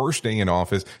his first day in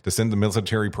office to send the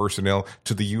military personnel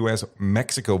to the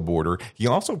U.S.-Mexico border. He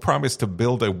also promised to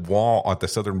build a wall at the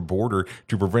southern border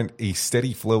to prevent a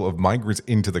steady flow of migrants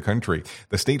into the country.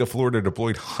 The state of Florida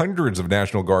deployed hundreds of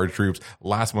National Guard troops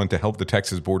last month to help the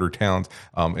Texas border towns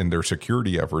in their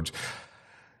security efforts.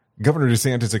 Governor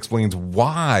DeSantis explains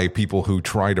why people who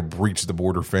try to breach the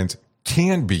border fence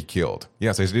can be killed.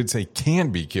 Yes, I did say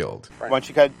can be killed. Once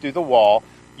you cut through the wall,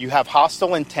 you have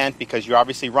hostile intent because you're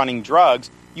obviously running drugs.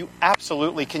 You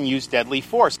absolutely can use deadly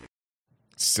force.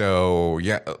 So,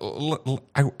 yeah,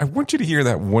 I want you to hear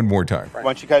that one more time.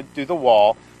 Once you cut through the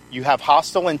wall, you have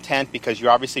hostile intent because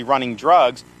you're obviously running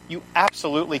drugs. You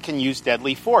absolutely can use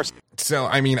deadly force. So,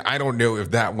 I mean, I don't know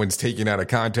if that one's taken out of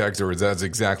context or if that's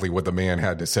exactly what the man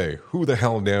had to say. Who the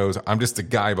hell knows? I'm just a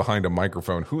guy behind a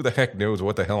microphone. Who the heck knows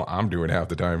what the hell I'm doing half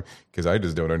the time? Because I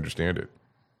just don't understand it.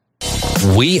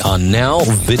 We are now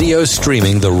video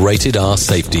streaming the Rated R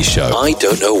Safety Show. I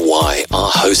don't know why our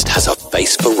host has a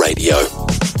face for radio.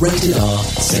 Rated R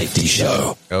Safety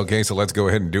Show. Okay, so let's go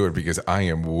ahead and do it because I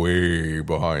am way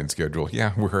behind schedule.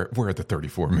 Yeah, we're at the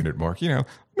 34-minute mark.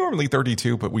 Normally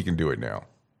 32, but we can do it now.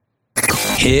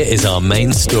 Here is our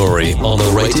main story on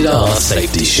the Rated R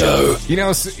Safety Show. You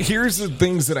know, here's the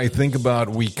things that I think about.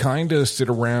 We kind of sit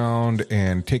around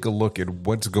and take a look at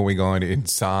what's going on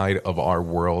inside of our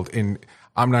world. And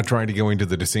I'm not trying to go into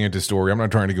the DeSantis story. I'm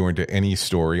not trying to go into any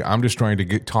story. I'm just trying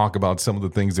to talk about some of the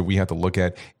things that we have to look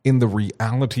at in the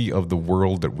reality of the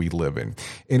world that we live in.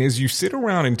 And as you sit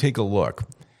around and take a look,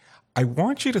 I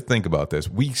want you to think about this.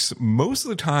 We, most of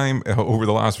the time over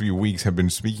the last few weeks, have been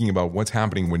speaking about what's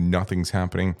happening when nothing's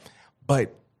happening.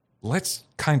 But let's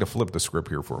kind of flip the script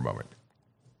here for a moment.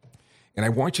 And I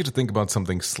want you to think about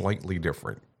something slightly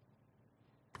different.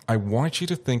 I want you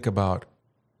to think about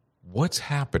what's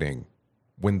happening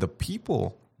when the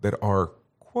people that are,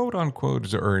 quote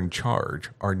unquote, are in charge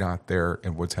are not there,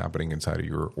 and what's happening inside of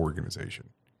your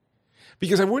organization.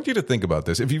 Because I want you to think about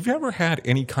this. If you've ever had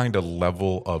any kind of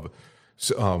level of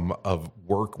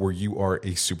work where you are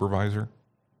a supervisor,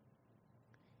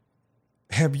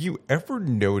 have you ever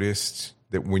noticed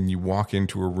that when you walk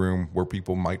into a room where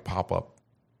people might pop up,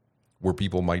 where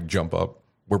people might jump up,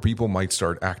 where people might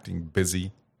start acting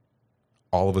busy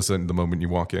all of a sudden the moment you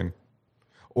walk in?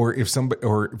 Or if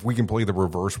we can play the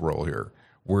reverse role here,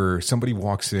 where somebody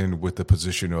walks in with the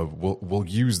position of, we'll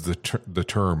use the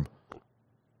term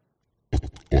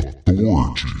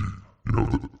authority,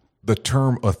 the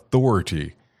term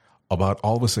authority, about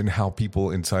all of a sudden how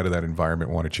people inside of that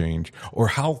environment want to change, or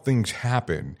how things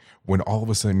happen when all of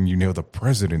a sudden, the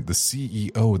president, the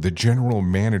CEO, the general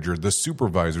manager, the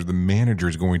supervisor, the manager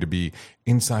is going to be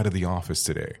inside of the office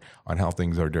today, on how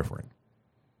things are different.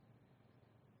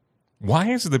 Why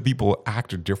is it that people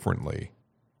act differently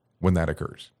when that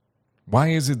occurs? Why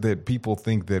is it that people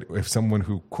think that if someone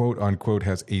who, quote unquote,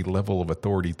 has a level of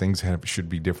authority, things should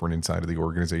be different inside of the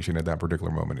organization at that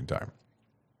particular moment in time?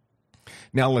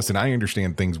 Now, listen, I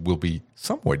understand things will be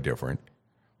somewhat different,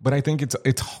 but I think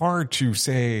it's hard to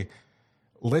say,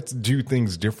 let's do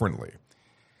things differently.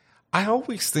 I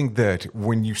always think that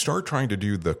when you start trying to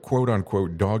do the quote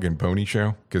unquote dog and pony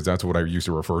show, because that's what I used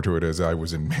to refer to it as. I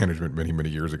was in management many, many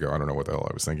years ago. I don't know what the hell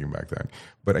I was thinking back then,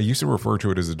 but I used to refer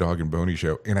to it as a dog and pony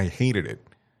show, and I hated it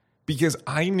because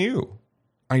I knew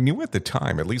at the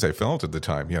time, at least I felt at the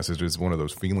time, yes, it is one of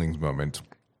those feelings moments,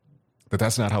 that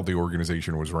that's not how the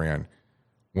organization was ran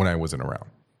when I wasn't around.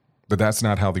 But that's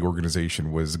not how the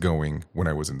organization was going when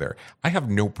I wasn't there. I have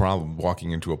no problem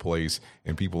walking into a place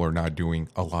and people are not doing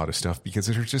a lot of stuff because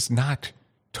there's just not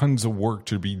tons of work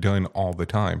to be done all the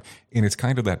time. And it's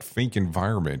kind of that fake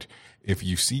environment. If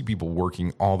you see people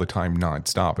working all the time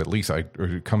nonstop, at least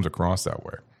it comes across that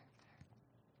way.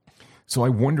 So I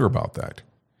wonder about that.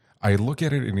 I look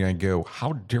at it and I go,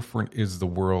 how different is the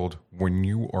world when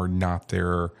you are not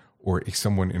there, or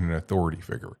someone in an authority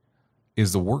figure?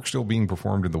 Is the work still being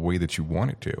performed in the way that you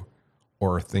want it to,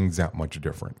 or are things that much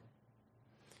different?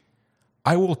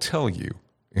 I will tell you,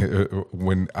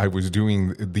 when I was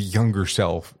doing the younger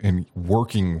self and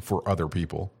working for other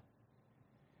people,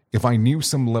 if I knew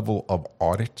some level of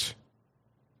audit,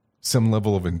 some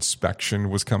level of inspection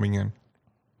was coming in,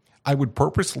 I would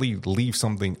purposely leave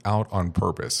something out on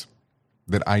purpose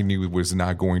that I knew was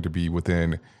not going to be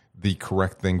within the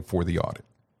correct thing for the audit,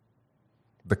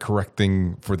 the correct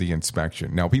thing for the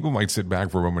inspection. Now, people might sit back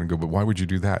for a moment and go, but why would you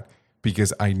do that?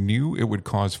 Because I knew it would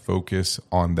cause focus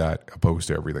on that opposed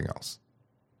to everything else.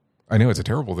 I know it's a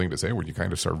terrible thing to say when you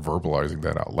kind of start verbalizing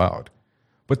that out loud,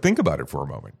 but think about it for a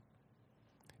moment.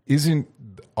 Isn't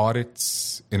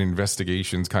audits and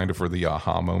investigations kind of for the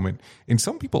aha moment? And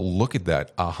some people look at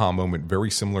that aha moment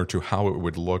very similar to how it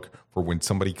would look for when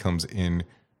somebody comes in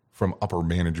from upper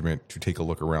management to take a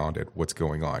look around at what's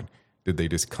going on. Did they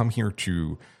just come here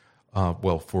to,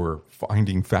 for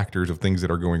finding factors of things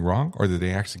that are going wrong, or did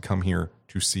they actually come here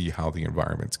to see how the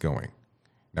environment's going?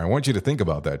 Now, I want you to think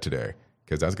about that today,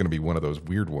 because that's going to be one of those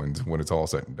weird ones when it's all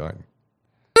said and done.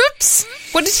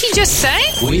 Oops! What did he just say?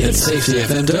 We at Safety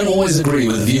FM don't always agree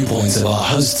with viewpoints of our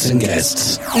hosts and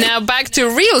guests. Now back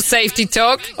to real safety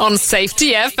talk on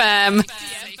Safety FM.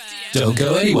 Don't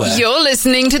go anywhere. You're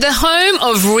listening to the home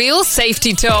of real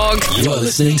safety talk. You're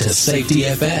listening to Safety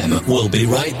FM. We'll be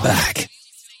right back.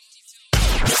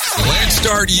 Let's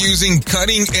start using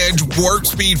cutting-edge warp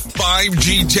speed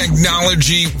 5G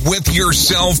technology with your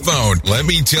cell phone. Let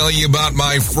me tell you about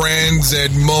my friends at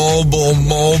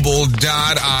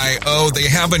mobilemobile.io. They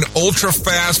have an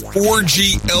ultra-fast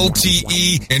 4G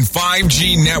LTE and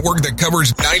 5G network that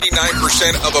covers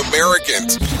 99% of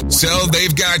Americans. So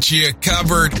they've got you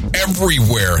covered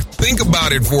everywhere. Think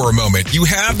about it for a moment. You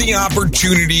have the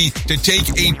opportunity to take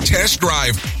a test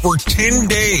drive for 10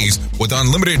 days with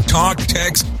unlimited talk,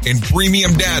 text, and premium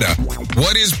premium data.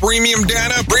 What is premium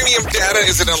data? Premium data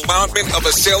is an allotment of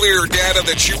a cellular data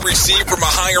that you receive from a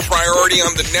higher priority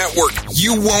on the network.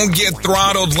 You won't get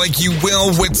throttled like you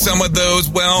will with some of those,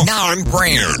 well,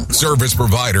 non-brand service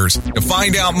providers. To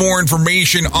find out more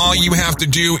information, all you have to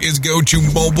do is go to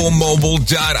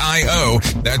mobilemobile.io.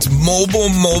 That's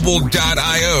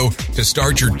mobilemobile.io to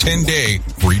start your 10-day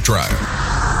free trial.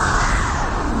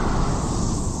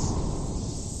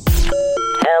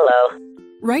 Hello.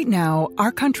 Right now,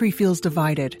 our country feels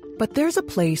divided, but there's a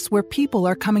place where people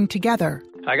are coming together.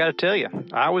 I gotta tell you,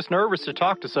 I was nervous to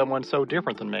talk to someone so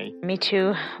different than me. Me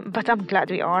too, but I'm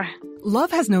glad we are. Love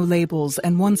Has No Labels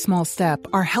and One Small Step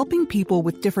are helping people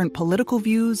with different political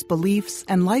views, beliefs,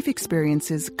 and life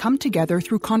experiences come together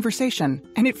through conversation,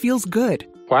 and it feels good.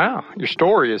 Wow, your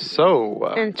story is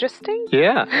so... Interesting?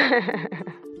 Yeah.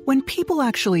 When people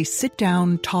actually sit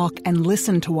down, talk, and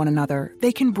listen to one another,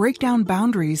 they can break down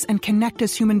boundaries and connect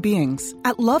as human beings.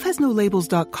 At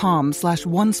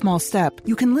lovehasnolabels.com/onesmallstep,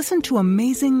 you can listen to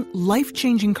amazing,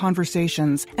 life-changing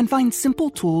conversations and find simple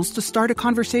tools to start a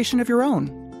conversation of your own.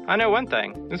 I know one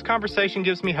thing. This conversation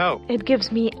gives me hope. It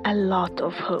gives me a lot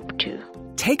of hope, too.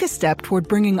 Take a step toward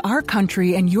bringing our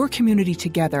country and your community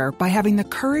together by having the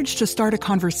courage to start a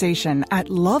conversation at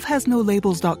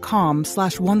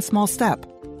lovehasnolabels.com/onesmallstep.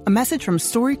 A message from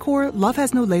StoryCorps, Love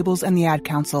Has No Labels, and the Ad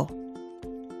Council.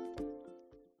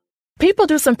 People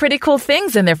do some pretty cool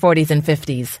things in their 40s and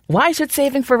 50s. Why should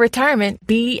saving for retirement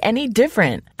be any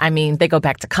different? I mean, they go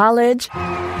back to college,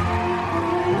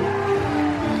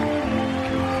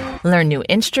 learn new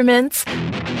instruments,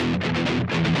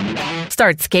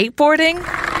 start skateboarding.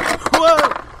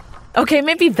 Whoa! Okay,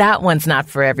 maybe that one's not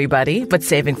for everybody, but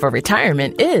saving for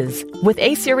retirement is. With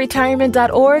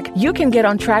aceyourretirement.org, you can get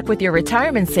on track with your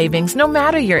retirement savings no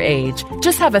matter your age.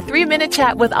 Just have a 3-minute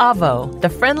chat with Avo, the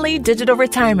friendly digital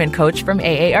retirement coach from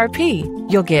AARP.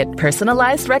 You'll get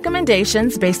personalized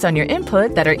recommendations based on your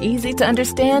input that are easy to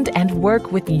understand and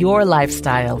work with your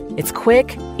lifestyle. It's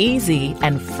quick, easy,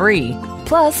 and free.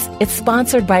 Plus, it's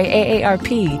sponsored by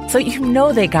AARP, so you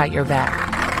know they got your back.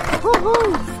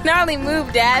 Woohoo! Gnarly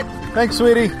move, Dad. Thanks,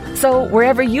 sweetie. So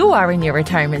wherever you are in your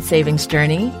retirement savings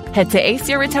journey, head to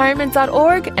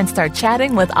aceyourretirement.org and start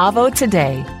chatting with Avo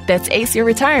today. That's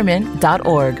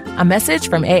aceyourretirement.org. A message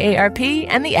from AARP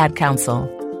and the Ad Council.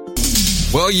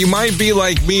 Well, you might be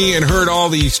like me and heard all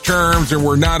these terms and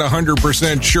were not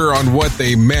 100% sure on what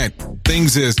they meant.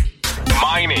 Things is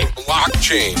mining,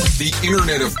 blockchain, the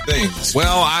Internet of Things.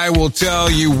 Well, I will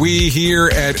tell you, we here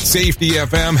at Safety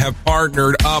FM have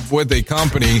partnered up with a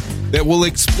company that will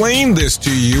explain this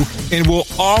to you and will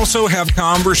also have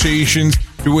conversations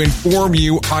to inform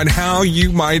you on how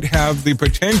you might have the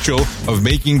potential of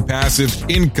making passive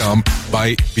income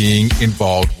by being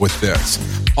involved with this.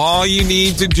 All you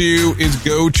need to do is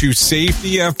go to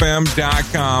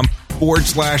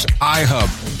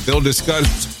safetyfm.com/iHub. They'll discuss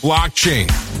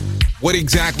blockchain. What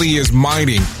exactly is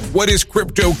mining? What is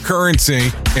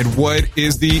cryptocurrency? And what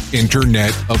is the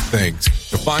Internet of Things?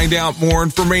 To find out more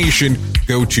information,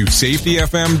 go to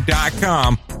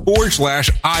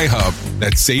safetyfm.com/iHub.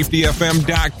 That's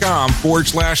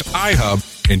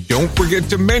safetyfm.com/iHub. And don't forget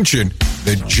to mention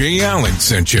that Jay Allen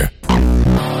sent you.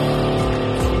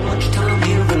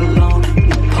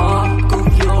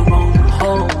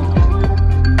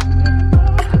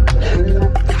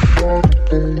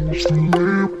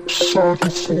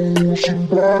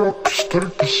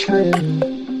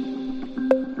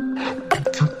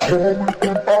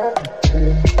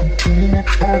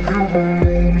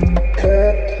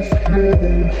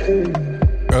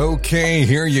 Okay,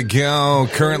 here you go.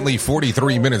 Currently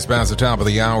 43 minutes past the top of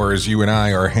the hour as you and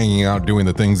I are hanging out doing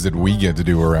the things that we get to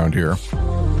do around here.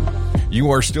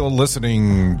 You are still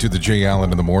listening to the Jay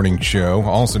Allen in the Morning Show,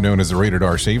 also known as the Rated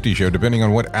R Safety Show, depending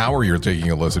on what hour you're taking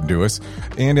a listen to us.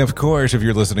 And, of course, if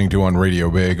you're listening to on Radio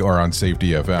Big or on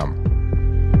Safety FM.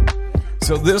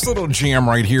 So this little jam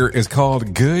right here is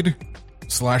called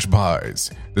Good/Buys.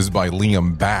 This is by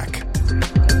Liam Back.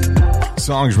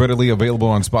 Songs readily available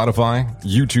on Spotify,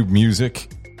 YouTube Music,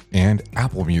 and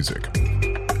Apple Music.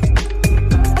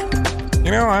 You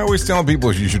know, I always tell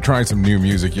people you should try some new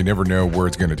music. You never know where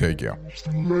it's going to take you.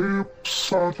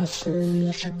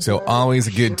 So always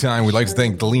a good time. We'd like to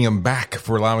thank Liam Back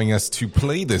for allowing us to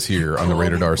play this here on the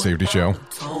Rated R Safety Show.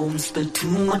 Spend too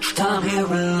much time here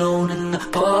alone in the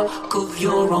park of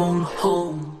your own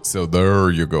home. So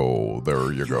there you go.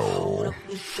 There you go.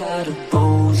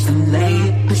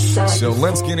 So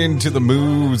let's get into the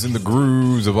moves and the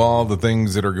grooves of all the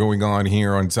things that are going on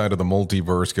here inside of the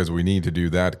multiverse, because we need to do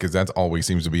that, because that's always always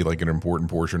seems to be like an important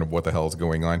portion of what the hell is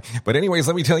going on. But anyways,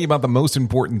 let me tell you about the most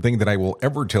important thing that I will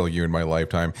ever tell you in my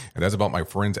lifetime, and that's about my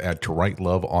friends at To Write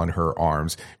Love on Her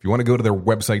Arms. If you want to go to their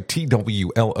website,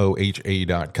 twloha.com,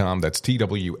 that's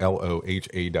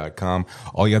twloha.com,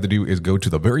 all you have to do is go to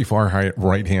the very far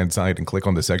right-hand side and click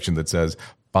on the section that says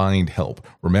Find Help.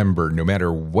 Remember, no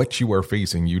matter what you are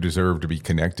facing, you deserve to be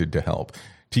connected to help.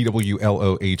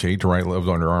 TWLOHA, To Write Love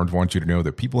on Her Arms, wants you to know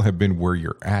that people have been where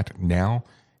you're at now,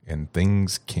 and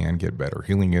things can get better.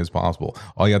 Healing is possible.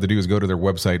 All you have to do is go to their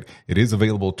website. It is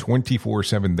available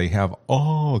 24/7. They have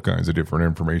all kinds of different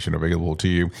information available to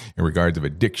you in regards of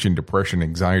addiction, depression,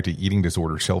 anxiety, eating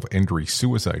disorder, self-injury,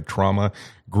 suicide, trauma,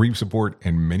 grief support,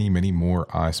 and many, many more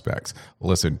aspects.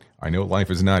 Listen, I know life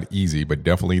is not easy, but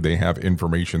definitely they have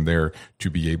information there to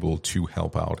be able to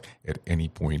help out at any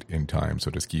point in time. So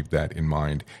just keep that in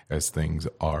mind as things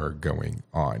are going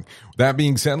on. That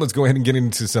being said, let's go ahead and get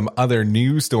into some other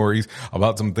news stories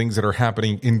about some things that are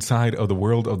happening inside of the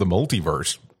world of the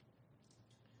multiverse.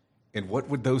 And what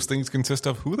would those things consist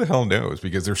of? Who the hell knows?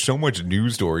 Because there's so much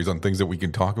news stories on things that we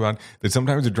can talk about that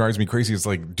sometimes it drives me crazy. It's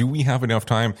like, do we have enough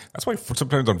time? That's why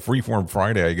sometimes on Freeform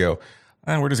Friday, I go,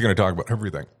 we're just going to talk about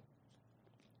everything.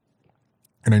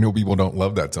 And I know people don't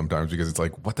love that sometimes because it's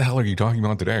like, what the hell are you talking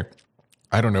about today?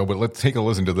 I don't know, but let's take a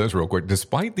listen to this real quick.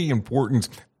 Despite the importance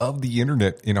of the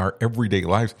internet in our everyday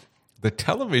lives, the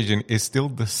television is still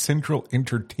the central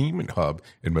entertainment hub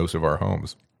in most of our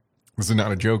homes. This is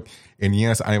not a joke. And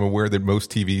yes, I am aware that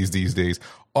most TVs these days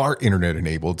are internet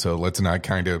enabled, so let's not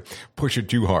kind of push it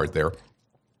too hard there.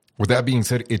 With that being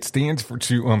said, it stands for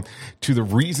to the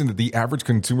reason that the average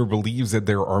consumer believes that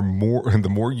there are more, and the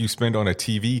more you spend on a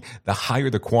TV, the higher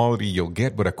the quality you'll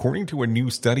get. But according to a new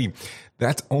study,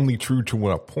 that's only true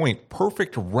to a point.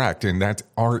 Perfect Rect, and that's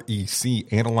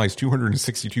REC, analyzed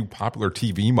 262 popular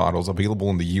TV models available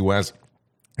in the U.S.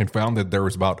 and found that there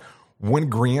was about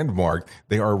 $1,000 mark.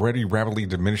 They are already rapidly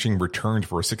diminishing returns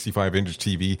for a 65-inch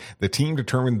TV. The team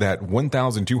determined that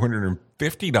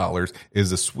 $1,250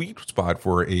 is a sweet spot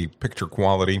for a picture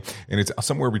quality, and it's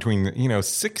somewhere between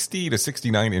 60 to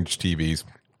 69-inch TVs.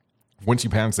 Once you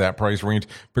pass that price range,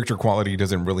 picture quality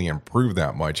doesn't really improve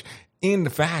that much. In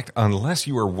fact, unless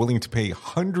you are willing to pay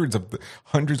hundreds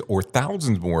or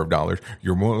thousands more of dollars,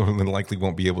 you more than likely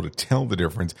won't be able to tell the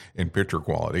difference in picture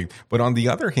quality. But on the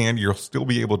other hand, you'll still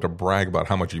be able to brag about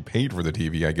how much you paid for the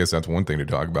TV. I guess that's one thing to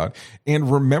talk about.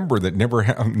 And remember that never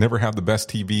have the best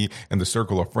TV in the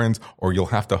circle of friends, or you'll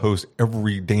have to host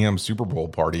every damn Super Bowl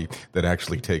party that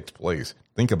actually takes place.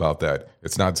 Think about that.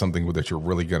 It's not something that you're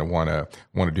really going to want to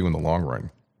do in the long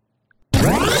run.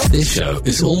 This show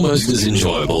is almost as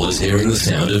enjoyable as hearing the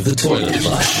sound of the toilet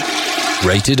flush.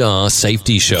 Rated R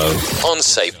Safety Show on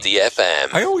Safety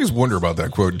FM. I always wonder about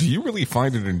that quote. Do you really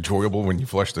find it enjoyable when you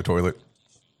flush the toilet?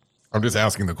 I'm just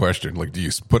asking the question. Like,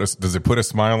 does it put a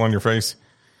smile on your face?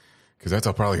 Because that's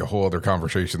probably a whole other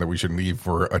conversation that we should leave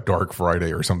for a dark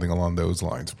Friday or something along those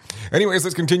lines. Anyways,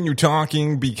 let's continue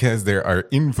talking because there are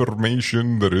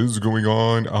information that is going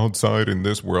on outside in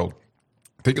this world.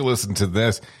 Take a listen to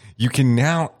this. You can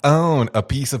now own a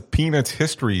piece of Peanuts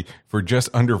history for just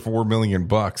under $4 million.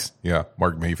 Yeah,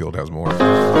 Mark Mayfield has more.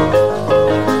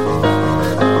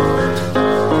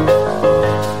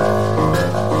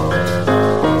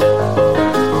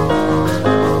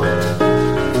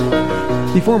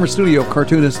 The former studio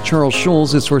cartoonist Charles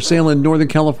Schulz is for sale in Northern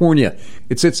California.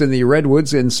 It sits in the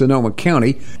Redwoods in Sonoma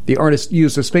County. The artist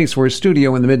used the space for his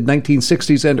studio in the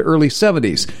mid-1960s and early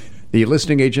 70s. The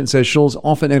listing agent says Schulz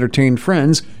often entertained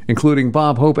friends, including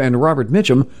Bob Hope and Robert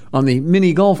Mitchum, on the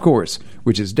mini golf course,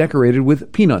 which is decorated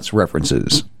with Peanuts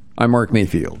references. I'm Mark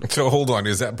Mayfield. So hold on,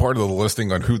 is that part of the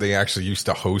listing on who they actually used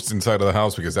to host inside of the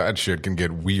house? Because that shit can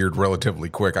get weird relatively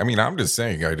quick. I mean, I'm just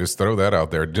saying, I just throw that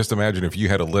out there. Just imagine if you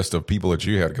had a list of people that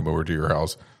you had come over to your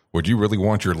house. Would you really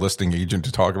want your listing agent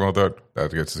to talk about that?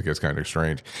 That gets kind of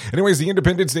strange. Anyways, the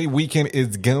Independence Day weekend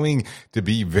is going to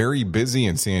be very busy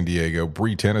in San Diego.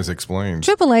 Bree Tennis explains.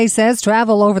 AAA says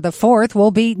travel over the 4th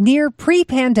will be near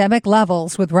pre-pandemic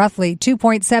levels, with roughly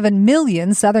 2.7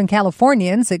 million Southern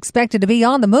Californians expected to be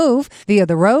on the move via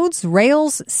the roads,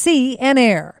 rails, sea, and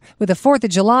air. With the 4th of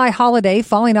July holiday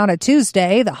falling on a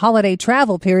Tuesday, the holiday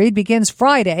travel period begins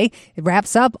Friday. It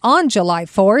wraps up on July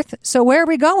 4th. So where are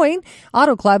we going?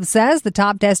 Auto Club Club says the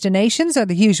top destinations are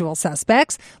the usual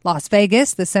suspects: Las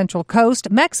Vegas, the Central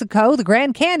Coast, Mexico, the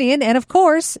Grand Canyon, and of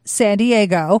course, San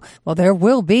Diego. Well, there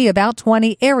will be about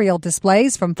 20 aerial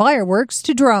displays from fireworks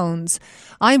to drones.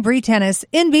 I'm Bree Tennis,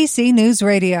 NBC News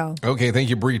Radio. Okay, thank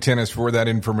you, Bree Tennis, for that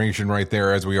information right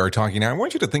there as we are talking now. I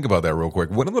want you to think about that real quick.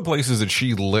 One of the places that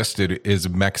she listed is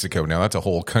Mexico. Now, that's a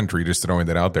whole country, just throwing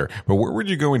that out there. But where would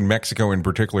you go in Mexico in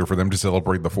particular for them to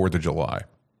celebrate the 4th of July?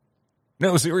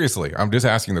 No, seriously, I'm just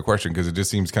asking the question because it just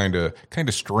seems kind of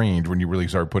strange when you really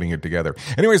start putting it together.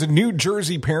 Anyways, a New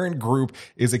Jersey parent group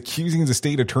is accusing the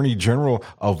state attorney general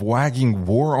of wagging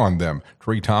war on them.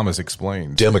 Trey Thomas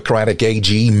explains. Democratic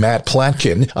AG Matt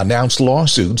Platkin announced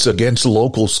lawsuits against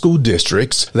local school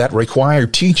districts that require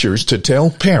teachers to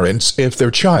tell parents if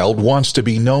their child wants to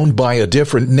be known by a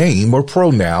different name or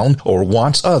pronoun or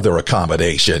wants other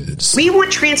accommodations. We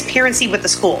want transparency with the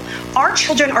school. Our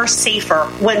children are safer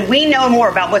when we know more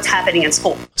about what's happening in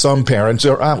school. Some parents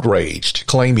are outraged,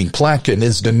 claiming Platkin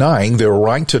is denying their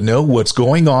right to know what's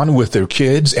going on with their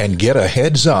kids and get a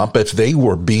heads up if they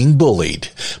were being bullied.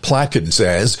 Platkin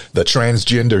says the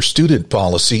transgender student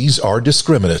policies are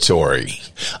discriminatory.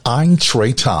 I'm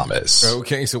Trey Thomas.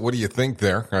 Okay, so what do you think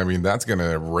there? I mean, that's going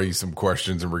to raise some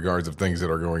questions in regards of things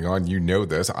that are going on. You know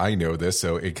this, I know this,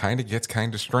 so it kind of gets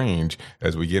kind of strange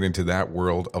as we get into that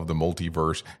world of the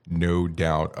multiverse. No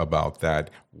doubt about that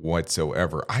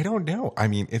whatsoever. I don't know. I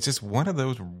mean, it's just one of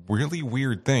those really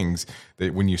weird things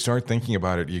that when you start thinking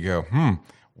about it, you go,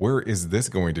 where is this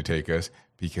going to take us?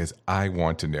 Because I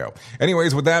want to know.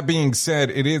 Anyways, with that being said,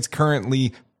 it is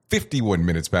currently 51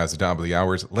 minutes past the top of the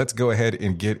hours. Let's go ahead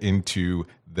and get into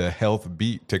the health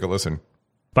beat. Take a listen.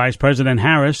 Vice President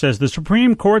Harris says the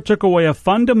Supreme Court took away a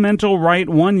fundamental right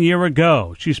 1 year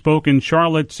ago. She spoke in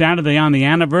Charlotte Saturday on the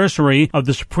anniversary of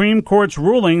the Supreme Court's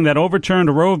ruling that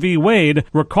overturned Roe v. Wade,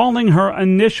 recalling her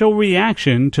initial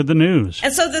reaction to the news.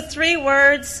 And so the 3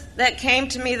 words that came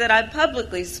to me that I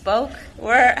publicly spoke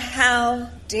were, how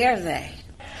dare they?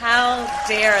 How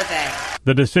dare they?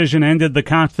 The decision ended the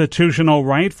constitutional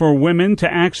right for women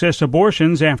to access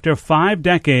abortions after 5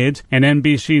 decades. An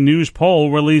NBC News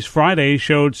poll released Friday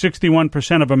showed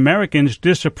 61% of Americans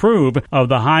disapprove of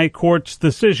the High Court's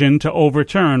decision to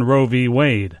overturn Roe v.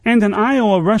 Wade. And an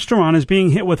Iowa restaurant is being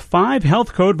hit with 5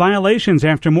 health code violations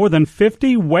after more than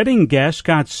 50 wedding guests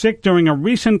got sick during a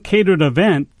recent catered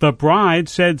event. The bride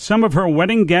said some of her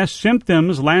wedding guests'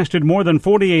 symptoms lasted more than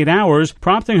 48 hours,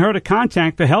 prompting her to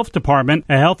contact the health department.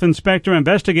 A health inspector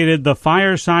investigated the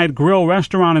Fireside Grill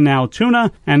restaurant in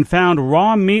Altoona and found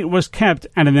raw meat was kept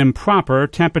at an improper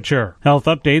temperature. Health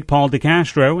update, Paul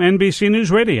DeCastro, NBC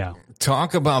News Radio.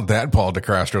 Talk about that, Paul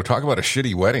DeCastro. Talk about a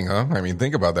shitty wedding, huh? I mean,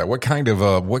 think about that. What kind of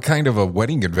a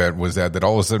wedding event was that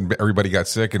all of a sudden everybody got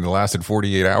sick and it lasted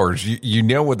 48 hours? You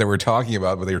know what they were talking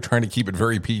about, but they were trying to keep it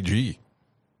very PG.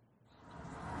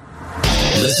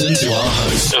 Listen to our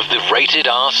host of the Rated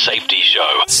R Safety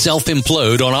Show.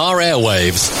 Self-implode on our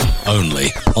airwaves, only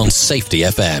on Safety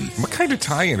FM. What kind of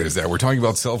tie-in is that? We're talking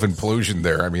about self-implosion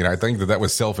there. I mean, I think that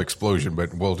was self-explosion,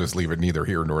 but we'll just leave it neither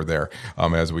here nor there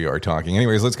as we are talking.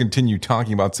 Anyways, let's continue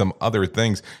talking about some other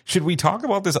things. Should we talk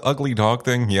about this ugly dog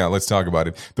thing? Yeah, let's talk about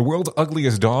it. The world's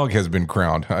ugliest dog has been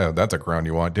crowned. That's a crown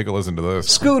you want. Take a listen to this.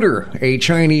 Scooter, a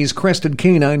Chinese crested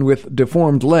canine with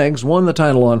deformed legs, won the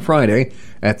title on Friday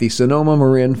at the Sonoma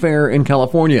Marin Fair in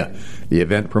California. The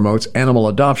event promotes animal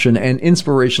adoption and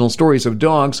inspirational stories of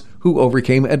dogs who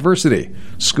overcame adversity.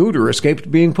 Scooter escaped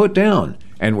being put down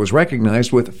and was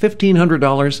recognized with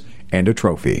 $1,500 and a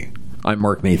trophy. I'm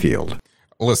Mark Mayfield.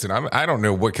 Listen, I don't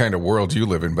know what kind of world you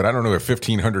live in, but I don't know if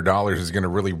 $1,500 is going to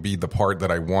really be the part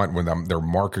that I want when they're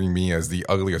marking me as the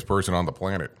ugliest person on the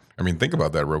planet. I mean, think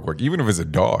about that real quick. Even if it's a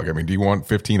dog, I mean, do you want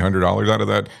 $1,500 out of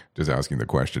that? Just asking the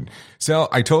question. So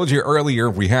I told you earlier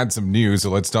we had some news,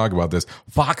 so let's talk about this.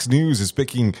 Fox News is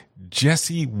picking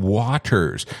Jesse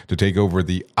Waters to take over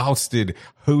the ousted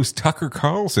host Tucker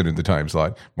Carlson in the time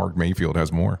slot. Mark Mayfield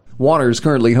has more. Waters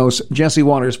currently hosts Jesse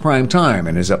Waters Prime Time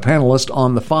and is a panelist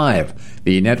on The Five.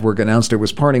 The network announced it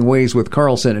was parting ways with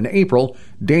Carlson in April,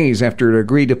 days after it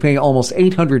agreed to pay almost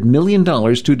 $800 million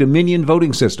to Dominion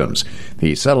Voting Systems.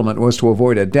 The settlement was to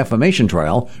avoid a defamation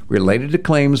trial related to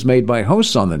claims made by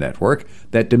hosts on the network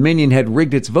that Dominion had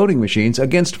rigged its voting machines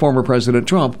against former President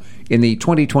Trump in the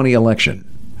 2020 election.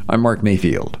 I'm Mark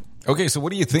Mayfield. Okay, so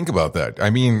what do you think about that? I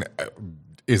mean,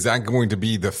 is that going to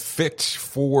be the fit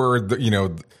for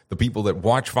the people that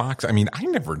watch Fox? I mean, I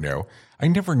never know. I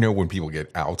never know when people get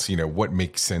out, what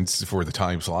makes sense for the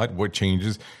time slot, what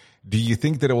changes. Do you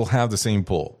think that it will have the same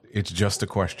pull? It's just a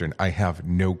question. I have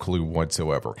no clue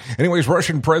whatsoever. Anyways,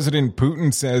 Russian President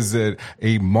Putin says that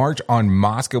a march on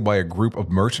Moscow by a group of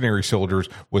mercenary soldiers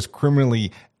was it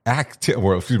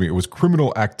was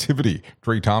criminal activity,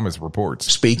 Trey Thomas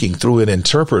reports. Speaking through an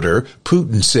interpreter,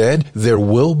 Putin said there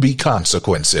will be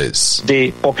consequences.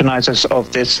 The organizers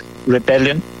of this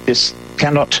rebellion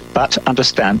cannot but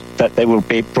understand that they will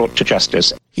be brought to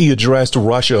justice. He addressed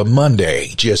Russia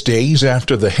Monday, just days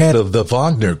after the head of the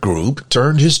Wagner Group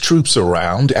turned his troops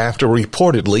around after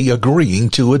reportedly agreeing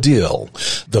to a deal.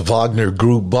 The Wagner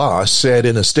Group boss said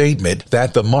in a statement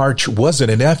that the march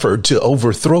wasn't an effort to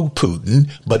overthrow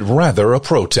Putin, but rather a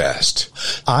protest.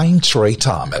 I'm Trey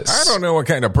Thomas. I don't know what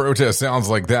kind of protest sounds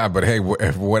like that, but hey,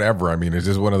 whatever. I mean, it's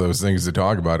just one of those things to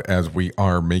talk about as we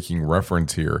are making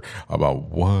reference here about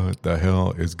what the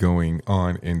hell is going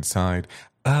on inside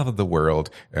of the world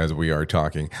as we are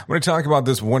talking. I'm going to talk about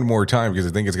this one more time because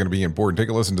I think it's going to be important. Take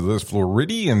a listen to this.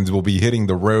 Floridians will be hitting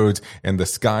the roads and the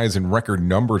skies in record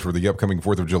numbers for the upcoming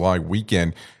 4th of July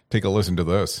weekend. Take a listen to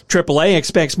this. AAA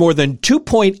expects more than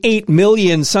 2.8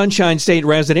 million Sunshine State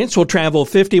residents will travel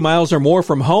 50 miles or more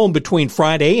from home between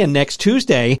Friday and next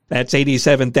Tuesday. That's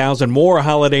 87,000 more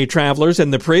holiday travelers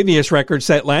than the previous record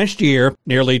set last year.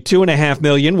 Nearly 2.5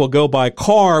 million will go by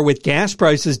car, with gas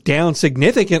prices down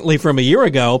significantly from a year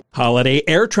ago. Holiday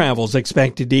air travel is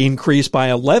expected to increase by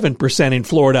 11% in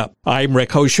Florida. I'm Rick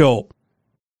Hochul.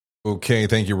 Okay,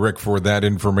 thank you, Rick, for that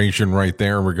information right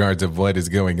there in regards of what is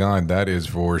going on. That is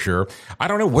for sure. I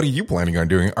don't know. What are you planning on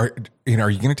doing? Are you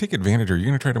going to take advantage? Are you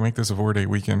going to try to make this a 4-day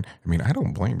weekend? I mean, I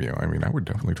don't blame you. I mean, I would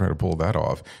definitely try to pull that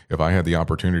off if I had the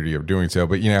opportunity of doing so.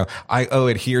 But, I owe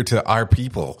it here to our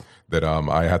people that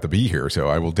I have to be here. So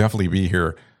I will definitely be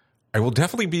here. I will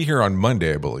definitely be here on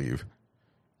Monday, I believe.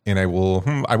 And I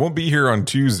won't be here on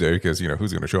Tuesday because,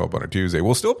 who's going to show up on a Tuesday?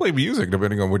 We'll still play music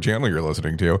depending on what channel you're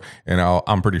listening to. And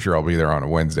I'm pretty sure I'll be there on a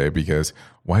Wednesday because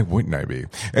why wouldn't I be?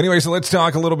 Anyway, so let's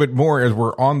talk a little bit more as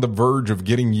we're on the verge of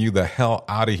getting you the hell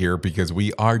out of here because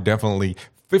we are definitely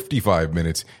 55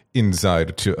 minutes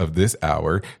inside of this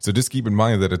hour. So just keep in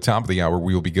mind that at the top of the hour,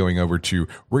 we will be going over to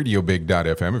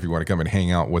radiobig.fm if you want to come and hang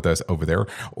out with us over there,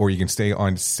 or you can stay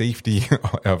on Safety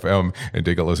FM and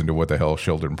take a listen to what the hell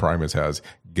Sheldon Primus has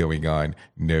going on.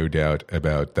 No doubt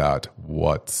about that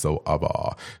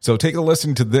whatsoever. So take a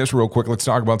listen to this real quick. Let's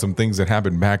talk about some things that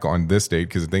happened back on this date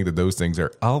because I think that those things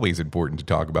are always important to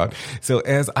talk about. So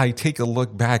as I take a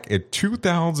look back at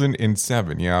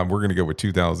 2007, we're going to go with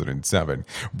 2007,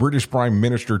 British Prime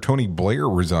Minister Tony Blair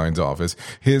resigns office.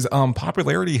 His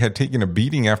popularity had taken a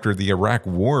beating after the Iraq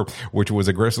War, which was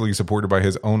aggressively supported by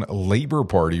his own Labour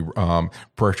Party,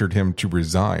 pressured him to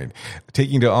resign.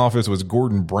 Taking to office was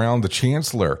Gordon Brown, the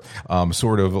Chancellor,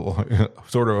 sort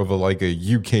of like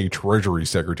a UK Treasury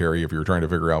Secretary, if you're trying to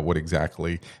figure out what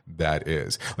exactly that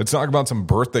is. Let's talk about some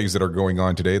birthdays that are going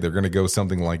on today. They're going to go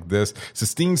something like this.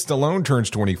 Sistine Stallone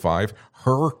turns 25.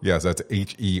 Her, yes, that's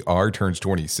H-E-R, turns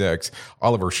 26.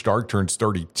 Oliver Stark turns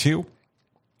 32.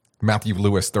 Matthew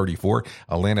Lewis, 34.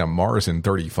 Alana Morrison,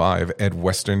 35. Ed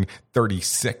Weston,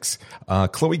 36.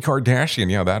 Khloe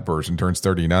Kardashian, that person turns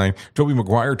 39. Tobey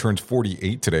Maguire turns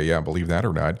 48 today. Believe that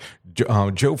or not.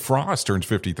 Joe Frost turns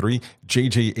 53.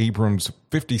 J.J. Abrams,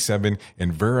 57.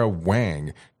 And Vera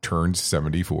Wang turns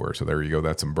 74. So there you go.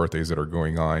 That's some birthdays that are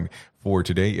going on for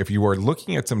today. If you are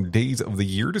looking at some days of the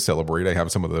year to celebrate, I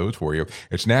have some of those for you.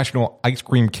 It's National Ice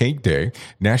Cream Cake Day,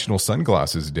 National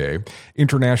Sunglasses Day,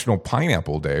 International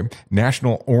Pineapple Day,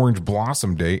 National Orange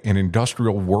Blossom Day, and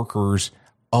Industrial Workers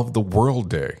of the World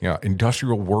Day.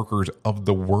 Industrial Workers of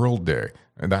the World Day.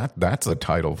 And that's a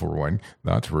title for one,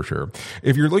 that's for sure.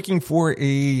 If you're looking for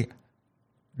a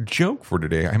joke for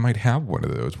today, I might have one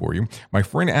of those for you. My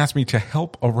friend asked me to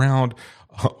help around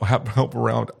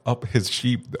up his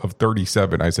sheep of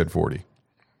 37. I said 40.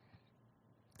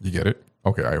 You get it?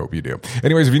 Okay, I hope you do.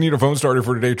 Anyways, if you need a phone starter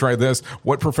for today, try this.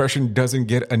 What profession doesn't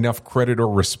get enough credit or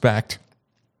respect?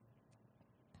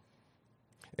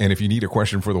 And if you need a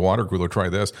question for the water cooler, try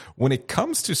this. When it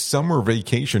comes to summer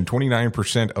vacation,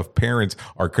 29% of parents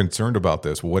are concerned about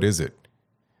this. What is it?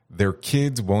 Their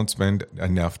kids won't spend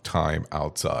enough time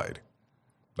outside.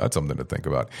 That's something to think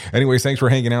about. Anyways, thanks for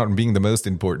hanging out and being the most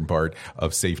important part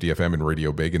of Safety FM and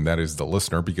Radio Big, and that is the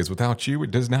listener, because without you,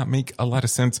 it does not make a lot of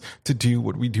sense to do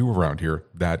what we do around here.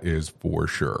 That is for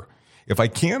sure. If I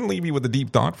can leave you with a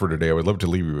deep thought for today, I would love to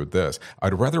leave you with this.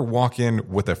 I'd rather walk in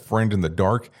with a friend in the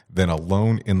dark than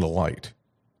alone in the light.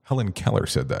 Helen Keller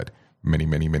said that many,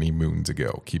 many, many moons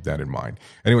ago. Keep that in mind.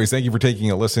 Anyways, thank you for taking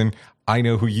a listen. I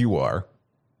know who you are.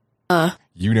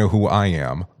 You know who I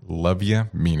am. Love you,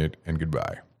 mean it, and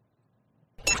goodbye.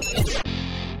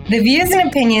 The views and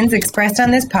opinions expressed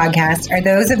on this podcast are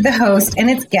those of the host and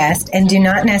its guest and do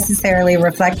not necessarily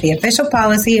reflect the official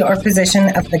policy or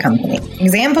position of the company.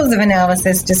 Examples of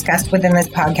analysis discussed within this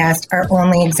podcast are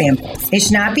only examples. They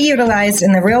should not be utilized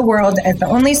in the real world as the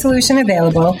only solution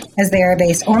available, as they are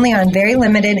based only on very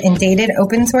limited and dated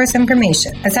open source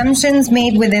information. Assumptions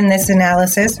made within this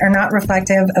analysis are not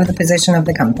reflective of the position of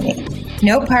the company.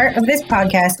 No part of this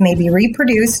podcast may be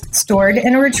reproduced, stored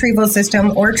in a retrieval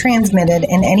system, or transmitted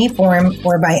in any form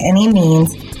or by any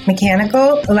means,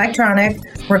 mechanical, electronic,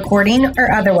 recording,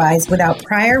 or otherwise, without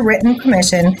prior written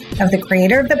permission of the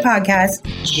creator of the podcast,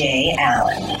 Jay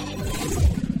Allen.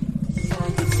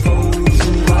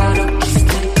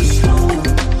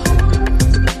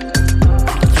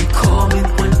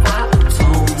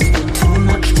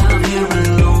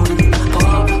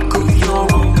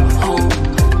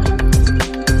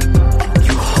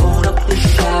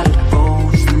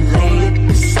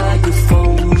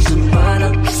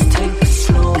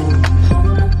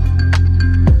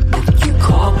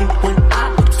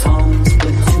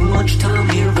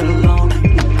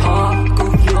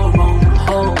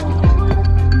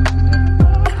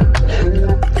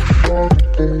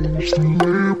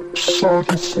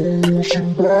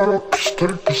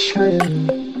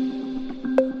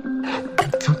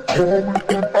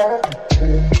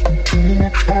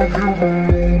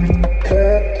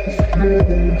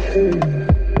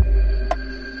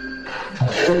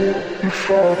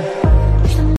 Bye.